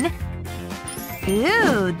fun.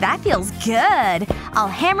 Ooh, that feels good. I'll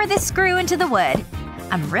hammer this screw into the wood.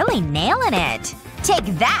 I'm really nailing it. Take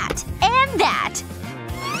that! And that!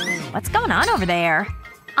 What's going on over there?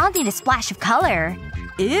 I'll need a splash of color.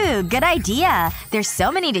 Ooh, good idea. There's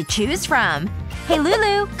so many to choose from. Hey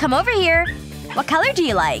Lulu, come over here. What color do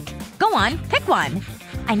you like? Go on, pick one.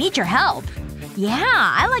 I need your help. Yeah,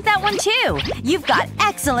 I like that one too. You've got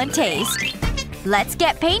excellent taste. Let's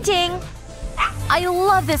get painting. I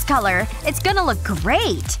love this color. It's gonna look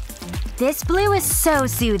great. This blue is so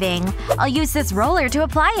soothing. I'll use this roller to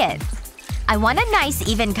apply it. I want a nice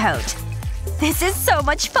even coat. This is so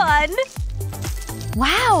much fun!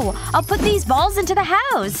 Wow! I'll put these balls into the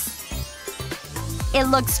house. It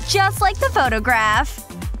looks just like the photograph.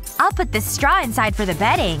 I'll put this straw inside for the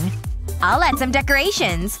bedding. I'll add some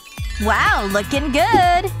decorations. Wow, looking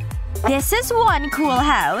good! This is one cool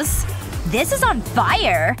house. This is on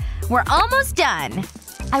fire! We're almost done.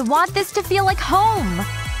 I want this to feel like home.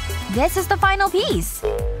 This is the final piece.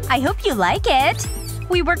 I hope you like it.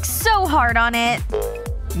 We worked so hard on it.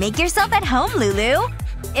 Make yourself at home, Lulu.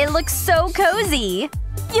 It looks so cozy.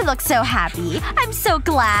 You look so happy. I'm so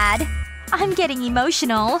glad. I'm getting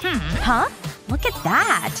emotional. Huh? Look at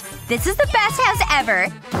that. This is the best house ever.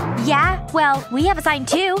 Yeah, well, we have a sign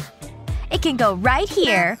too. It can go right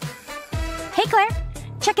here. Hey, Claire.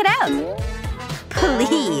 Check it out.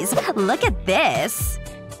 Please, look at this.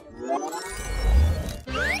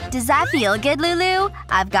 Does that feel good, Lulu?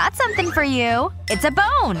 I've got something for you. It's a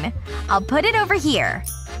bone. I'll put it over here.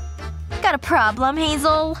 Got a problem,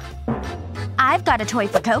 Hazel? I've got a toy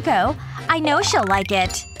for Coco. I know she'll like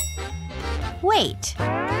it. Wait.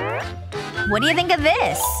 What do you think of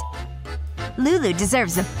this? Lulu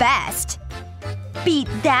deserves the best. Beat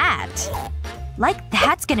that. Like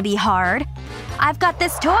that's gonna be hard. I've got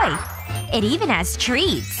this toy. It even has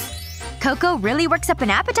treats. Coco really works up an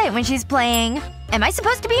appetite when she's playing. Am I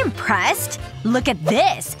supposed to be impressed? Look at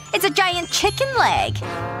this! It's a giant chicken leg!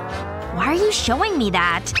 Why are you showing me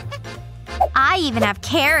that? I even have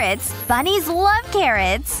carrots. Bunnies love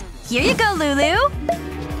carrots. Here you go, Lulu.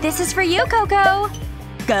 This is for you, Coco.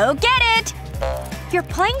 Go get it! You're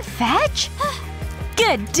playing fetch?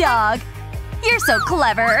 Good dog. You're so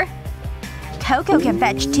clever. Coco can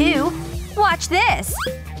fetch too. Watch this.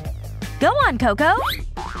 Go on, Coco.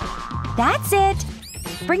 That's it.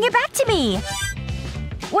 Bring it back to me.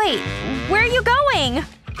 Wait, where are you going?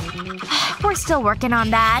 We're still working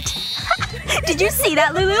on that. Did you see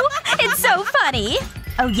that, Lulu? It's so funny.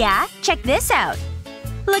 Oh yeah? Check this out.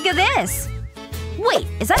 Look at this. Wait,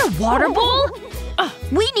 is that a water bowl?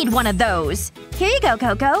 We need one of those. Here you go,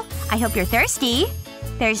 Coco. I hope you're thirsty.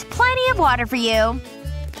 There's plenty of water for you.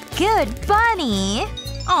 Good bunny.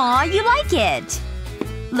 Aw, you like it.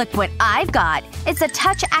 Look what I've got. It's a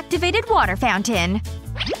touch-activated water fountain.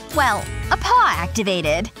 Well, a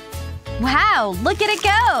paw-activated. Wow, look at it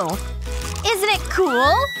go! Isn't it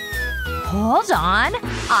cool? Hold on.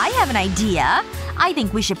 I have an idea. I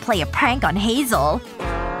think we should play a prank on Hazel.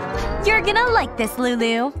 You're gonna like this,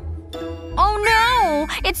 Lulu. Oh no!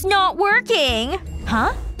 It's not working!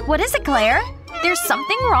 Huh? What is it, Claire? There's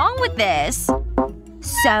something wrong with this.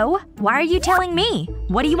 So? Why are you telling me?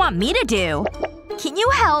 What do you want me to do? Can you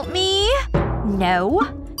help me? No.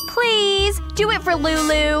 Please, do it for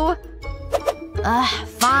Lulu.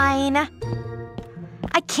 Fine.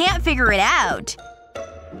 I can't figure it out.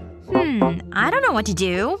 I don't know what to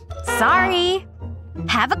do. Sorry.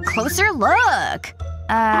 Have a closer look.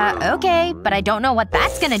 Okay, but I don't know what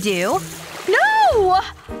that's gonna do. No!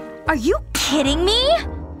 Are you kidding me?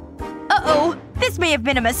 Uh-oh. This may have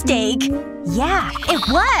been a mistake. Yeah, it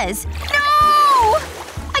was. No!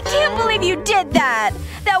 I can't believe you did that!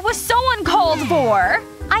 That was so uncalled for!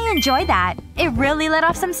 I enjoy that. It really let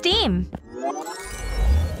off some steam.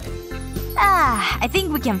 I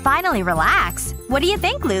think we can finally relax. What do you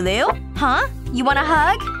think, Lulu? Huh? You want a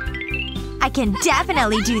hug? I can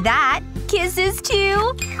definitely do that. Kisses,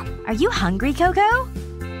 too. Are you hungry, Coco?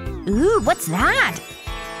 Ooh, what's that?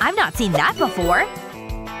 I've not seen that before.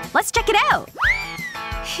 Let's check it out.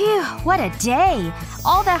 Phew, what a day.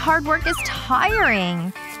 All that hard work is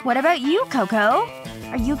tiring. What about you, Coco?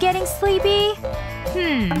 Are you getting sleepy?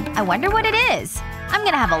 I wonder what it is. I'm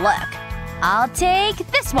gonna have a look. I'll take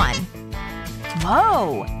this one.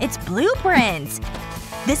 Whoa, it's blueprints.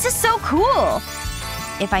 This is so cool.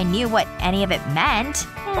 If I knew what any of it meant.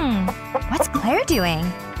 What's Claire doing?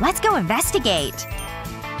 Let's go investigate.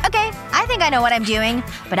 Okay, I think I know what I'm doing.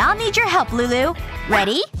 But I'll need your help, Lulu.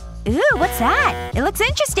 Ready? Ooh, what's that? It looks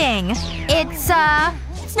interesting. It's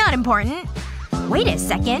not important. Wait a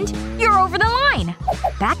second. You're over the line.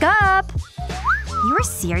 Back up. You were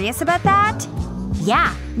serious about that?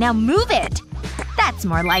 Yeah, now move it. That's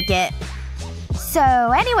more like it. So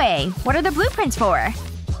anyway, what are the blueprints for?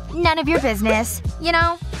 None of your business. You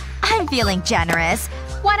know, I'm feeling generous.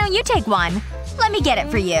 Why don't you take one? Let me get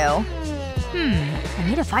it for you. I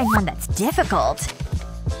need to find one that's difficult.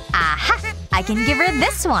 Aha! I can give her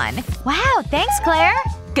this one. Wow, thanks, Claire.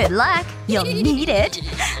 Good luck. You'll need it.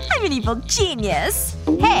 I'm an evil genius.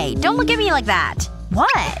 Hey, don't look at me like that.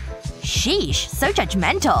 What? Sheesh, so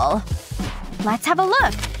judgmental. Let's have a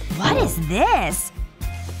look. What is this?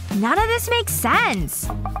 None of this makes sense.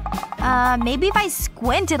 Maybe if I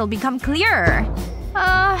squint it'll become clearer.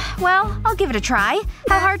 Well, I'll give it a try.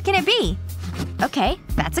 How hard can it be? Okay,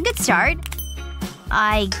 that's a good start.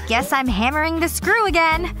 I guess I'm hammering the screw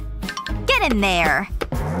again. Get in there.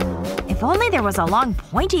 If only there was a long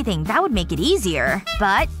pointy thing, that would make it easier.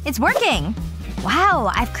 But it's working.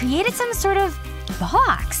 Wow, I've created some sort of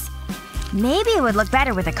box. Maybe it would look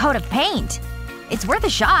better with a coat of paint. It's worth a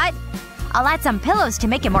shot. I'll add some pillows to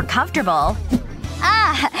make it more comfortable.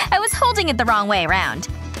 Ah, I was holding it the wrong way around.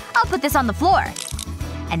 I'll put this on the floor.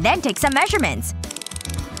 And then take some measurements.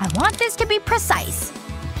 I want this to be precise.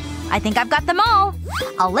 I think I've got them all.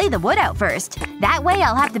 I'll lay the wood out first. That way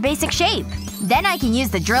I'll have the basic shape. Then I can use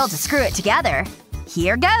the drill to screw it together.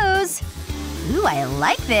 Here goes. Ooh, I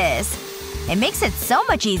like this. It makes it so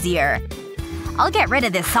much easier. I'll get rid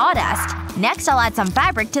of this sawdust. Next I'll add some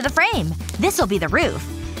fabric to the frame. This'll be the roof.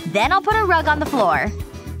 Then I'll put a rug on the floor.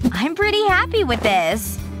 I'm pretty happy with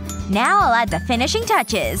this. Now I'll add the finishing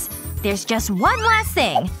touches. There's just one last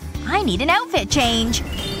thing. I need an outfit change.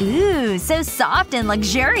 Ooh, so soft and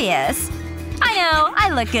luxurious. I know, I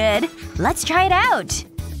look good. Let's try it out.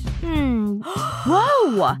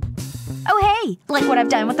 Whoa! Oh hey, like what I've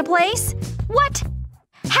done with the place? What?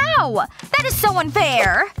 How? That is so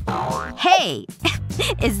unfair! Hey!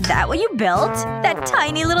 Is that what you built? That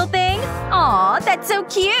tiny little thing? Aw, that's so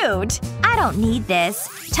cute! I don't need this.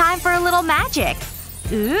 Time for a little magic.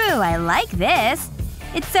 Ooh, I like this.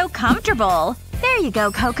 It's so comfortable. There you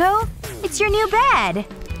go, Coco. It's your new bed.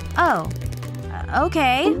 Oh.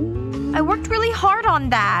 Okay. I worked really hard on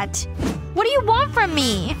that. What do you want from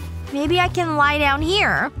me? Maybe I can lie down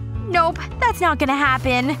here. Nope, that's not gonna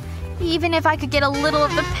happen. Even if I could get a little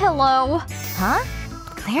of the pillow. Huh?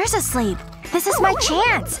 Claire's asleep. This is my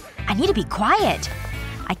chance. I need to be quiet.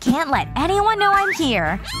 I can't let anyone know I'm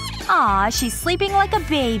here. Aw, she's sleeping like a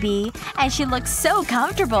baby. And she looks so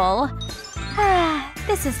comfortable. Ah,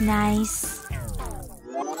 this is nice.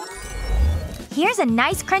 Here's a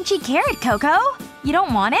nice crunchy carrot, Coco. You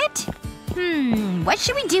don't want it? What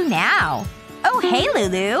should we do now? Oh, hey,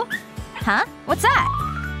 Lulu. Huh? What's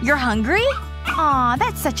that? You're hungry? Aw,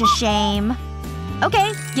 that's such a shame.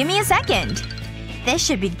 Okay, give me a second. This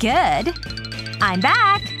should be good. I'm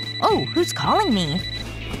back. Oh, who's calling me?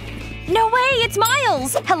 No way, it's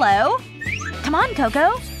Miles! Hello? Come on,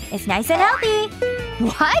 Coco. It's nice and healthy.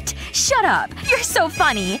 What? Shut up. You're so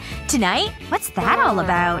funny. Tonight? What's that all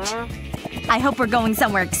about? I hope we're going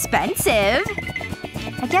somewhere expensive.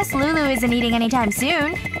 I guess Lulu isn't eating anytime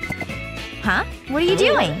soon. Huh? What are you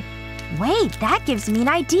doing? Wait, that gives me an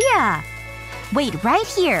idea. Wait, right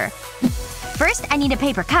here. First, I need a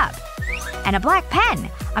paper cup. And a black pen.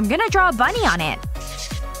 I'm gonna draw a bunny on it.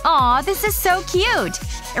 Aw, this is so cute.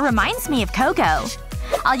 It reminds me of Coco.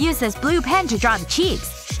 I'll use this blue pen to draw the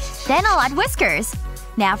cheeks. Then I'll add whiskers.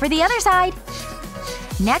 Now for the other side.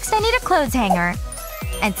 Next I need a clothes hanger.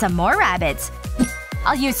 And some more rabbits.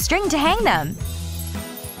 I'll use string to hang them.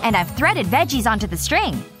 And I've threaded veggies onto the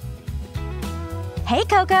string. Hey,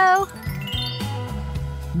 Coco.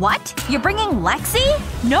 What? You're bringing Lexi?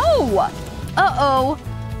 No! Uh-oh.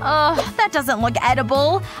 That doesn't look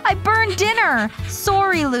edible. I burned dinner.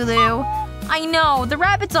 Sorry, Lulu. I know, the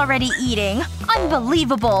rabbit's already eating.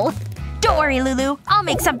 Unbelievable. Don't worry, Lulu. I'll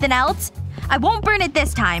make something else. I won't burn it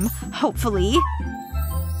this time. Hopefully.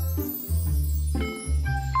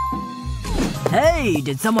 Hey,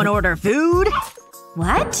 did someone order food?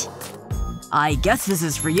 What? I guess this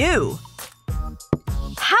is for you.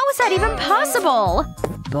 How is that even possible?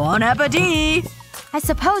 Bon appetit! I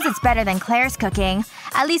suppose it's better than Claire's cooking.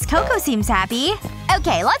 At least Coco seems happy.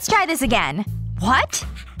 Okay, let's try this again. What?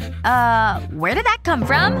 Where did that come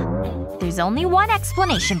from? There's only one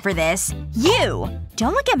explanation for this. You!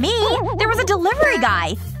 Don't look at me! There was a delivery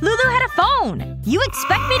guy! Lulu had a phone! You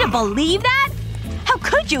expect me to believe that? How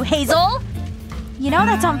could you, Hazel? You know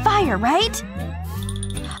that's on fire, right?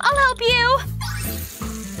 I'll help you!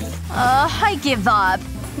 I give up.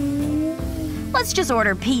 Let's just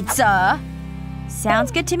order pizza.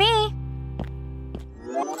 Sounds good to me.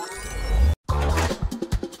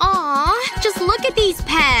 Aw, just look at these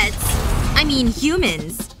pets! I mean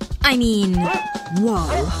humans. I mean…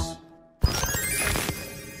 whoa.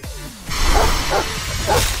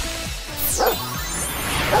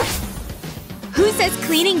 Who says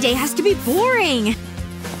cleaning day has to be boring?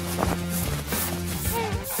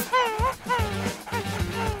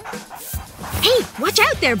 Hey, watch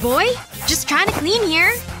out there, boy! Just trying to clean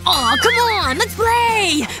here. Aw, come on! Let's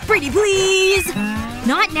play! Pretty please!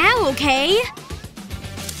 Not now, okay?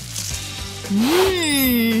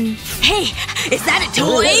 Hey! Is that a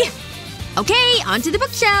toy? Okay, onto the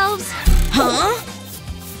bookshelves. Huh?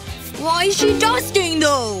 Why is she dusting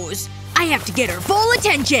those? I have to get her full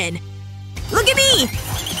attention. Look at me!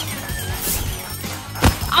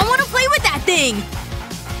 I want to play with that thing!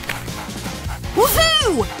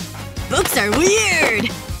 Woohoo! Books are weird!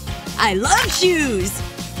 I love shoes!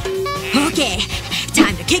 Okay,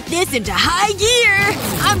 time to kick this into high gear!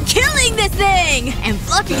 I'm killing this thing! And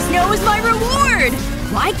Fluffy Snow is my reward!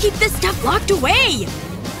 Why keep this stuff locked away?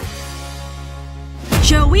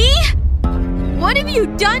 Joey? What have you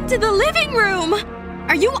done to the living room?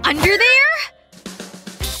 Are you under there?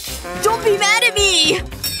 Don't be mad at me!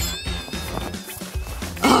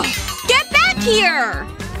 Ugh. Get back here!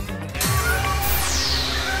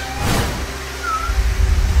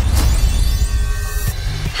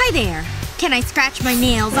 Hi there. Can I scratch my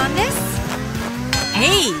nails on this?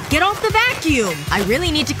 Hey, get off the vacuum! I really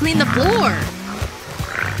need to clean the floor.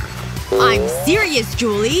 I'm serious,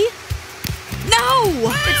 Julie.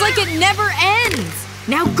 No! It's like it never ends!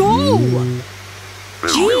 Now go!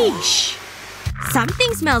 Sheesh.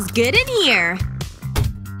 Something smells good in here.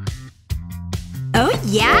 Oh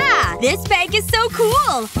yeah! This bag is so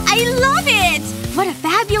cool! I love it! What a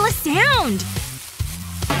fabulous sound!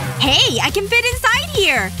 Hey, I can fit inside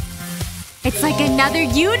here! It's like another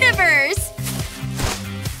universe!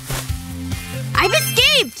 I've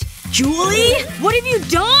escaped! Julie? What have you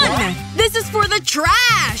done? This is for the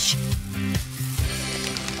trash!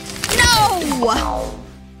 No!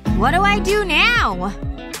 What do I do now?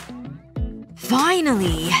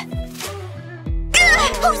 Finally.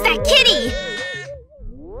 Ugh, who's that kitty?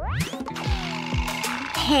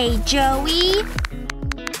 Hey, Joey.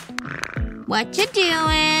 What you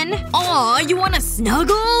doing? Aw, you wanna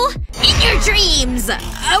snuggle? In your dreams!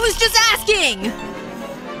 I was just asking!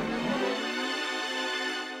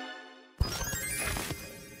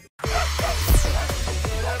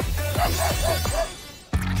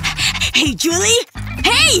 Hey, Julie?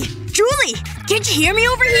 Hey! Julie! Can't you hear me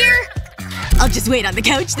over here? I'll just wait on the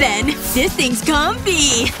couch then. This thing's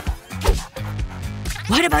comfy.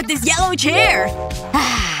 What about this yellow chair?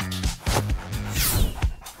 Ah.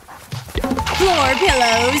 Floor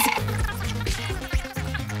pillows.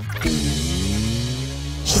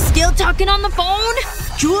 She's still talking on the phone?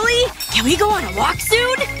 Julie? Can we go on a walk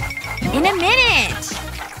soon? In a minute.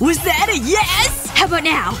 Was that a yes? How about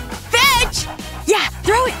now? Fetch! Yeah,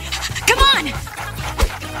 throw it! Come on!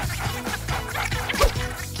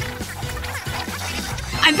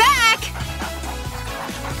 I'm back!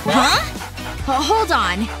 Huh? Hold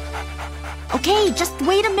on. Okay, just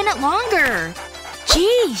wait a minute longer.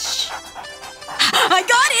 Sheesh. I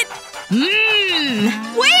got it!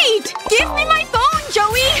 Wait! Give me my phone,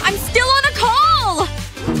 Joey! I'm still on a call!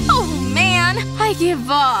 Oh man, I give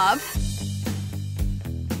up.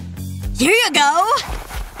 Here you go!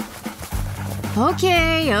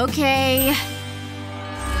 Okay, okay.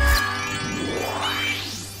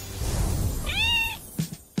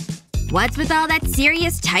 What's with all that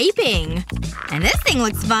serious typing? And this thing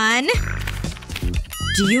looks fun.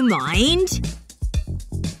 Do you mind?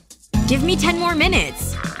 Give me 10 more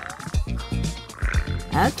minutes.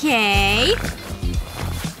 Okay.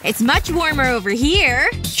 It's much warmer over here.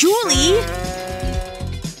 Julie!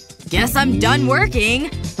 Guess I'm done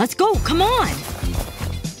working. Let's go, come on.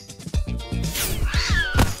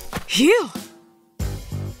 Phew.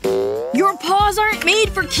 Your paws aren't made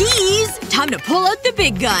for keys! Time to pull out the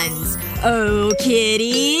big guns. Oh,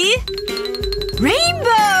 kitty.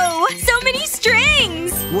 Rainbow! So many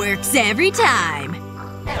strings! Works every time.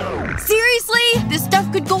 Seriously? This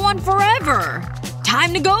stuff could go on forever.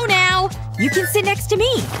 Time to go now. You can sit next to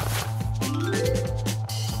me.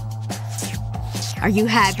 Are you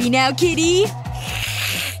happy now, kitty?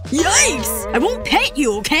 Yikes! I won't pet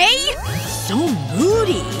you, okay? So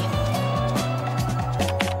moody.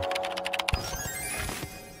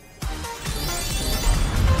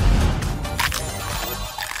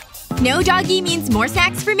 No doggy means more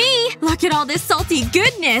snacks for me. Look at all this salty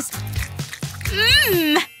goodness.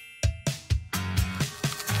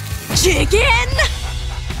 Chicken?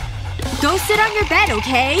 Go sit on your bed,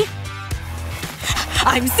 okay?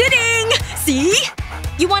 I'm sitting! See?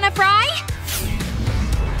 You wanna fry?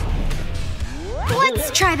 Let's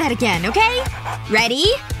try that again, okay? Ready?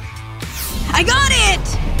 I got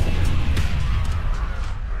it!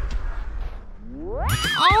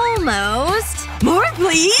 Almost. More,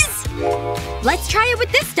 please? Let's try it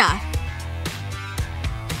with this stuff.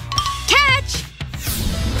 Catch!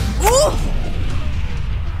 Ooh!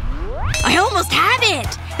 I almost have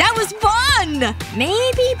it! was fun!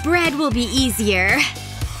 Maybe bread will be easier.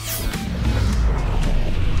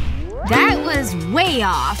 That was way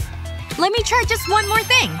off. Let me try just one more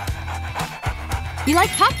thing. You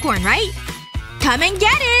like popcorn, right? Come and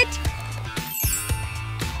get it!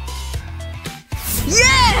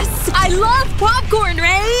 Yes! I love popcorn,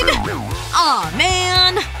 Rain! Aw,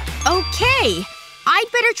 man. Okay. I'd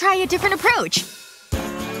better try a different approach.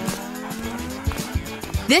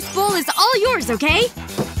 This bowl is all yours, okay?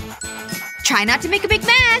 Try not to make a big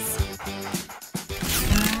mess.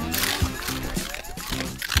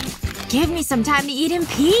 Give me some time to eat in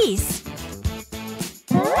peace.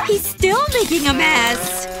 He's still making a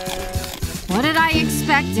mess. What did I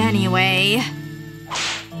expect anyway?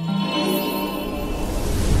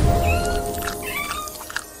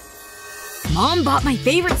 Mom bought my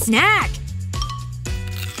favorite snack!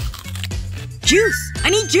 Juice! I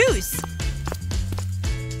need juice!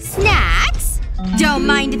 Snacks? Don't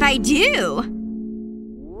mind if I do.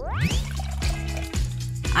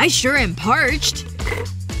 I sure am parched.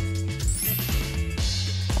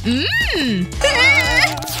 Mmm!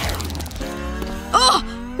 Oh!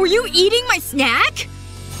 Were you eating my snack?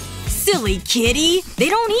 Silly kitty. They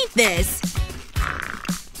don't eat this.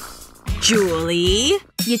 Julie?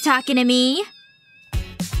 You talking to me?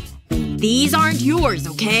 These aren't yours,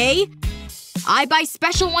 okay? I buy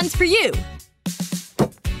special ones for you.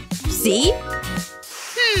 See?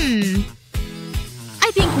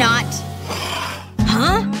 I think not.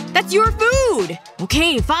 Huh? That's your food!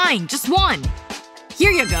 Okay, fine. Just one.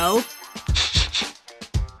 Here you go.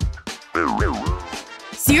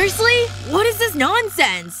 Seriously? What is this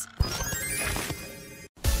nonsense?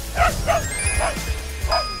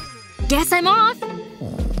 Guess I'm off.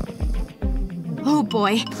 Oh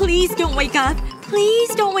boy. Please don't wake up.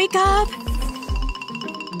 Please don't wake up.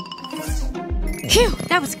 Phew.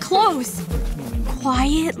 That was close.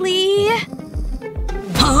 Quietly.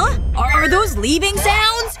 Huh? Are those leaving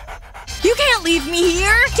sounds? You can't leave me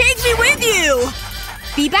here! Take me with you!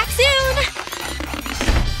 Be back soon!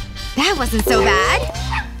 That wasn't so bad.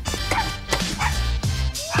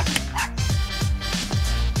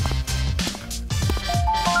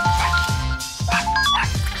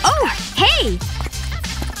 Oh! Hey!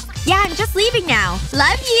 Yeah, I'm just leaving now.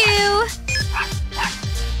 Love you!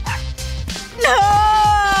 No!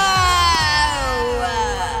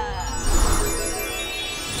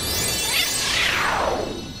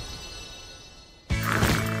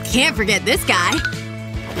 Can't forget this guy.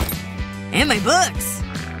 And my books.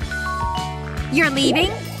 You're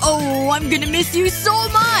leaving? Oh, I'm gonna miss you so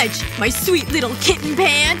much! My sweet little kitten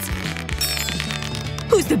pants!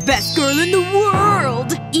 Who's the best girl in the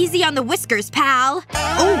world? Easy on the whiskers, pal.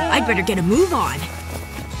 Oh, I'd better get a move on.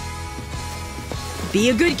 Be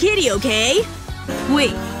a good kitty, okay?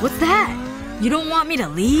 Wait, what's that? You don't want me to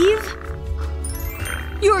leave?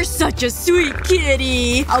 You're such a sweet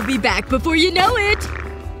kitty! I'll be back before you know it!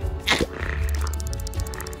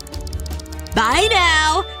 Bye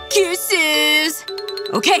now! Kisses!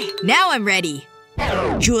 Okay, now I'm ready.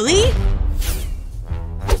 Julie?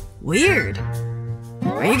 Weird.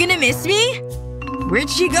 Are you gonna miss me? Where'd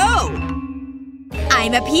she go?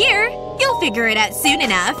 I'm up here. You'll figure it out soon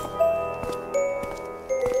enough.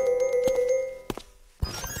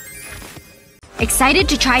 Excited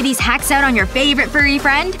to try these hacks out on your favorite furry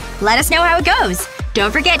friend? Let us know how it goes.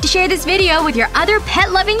 Don't forget to share this video with your other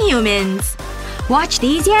pet-loving humans. Watch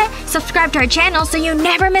these yet? Subscribe to our channel so you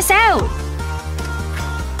never miss out!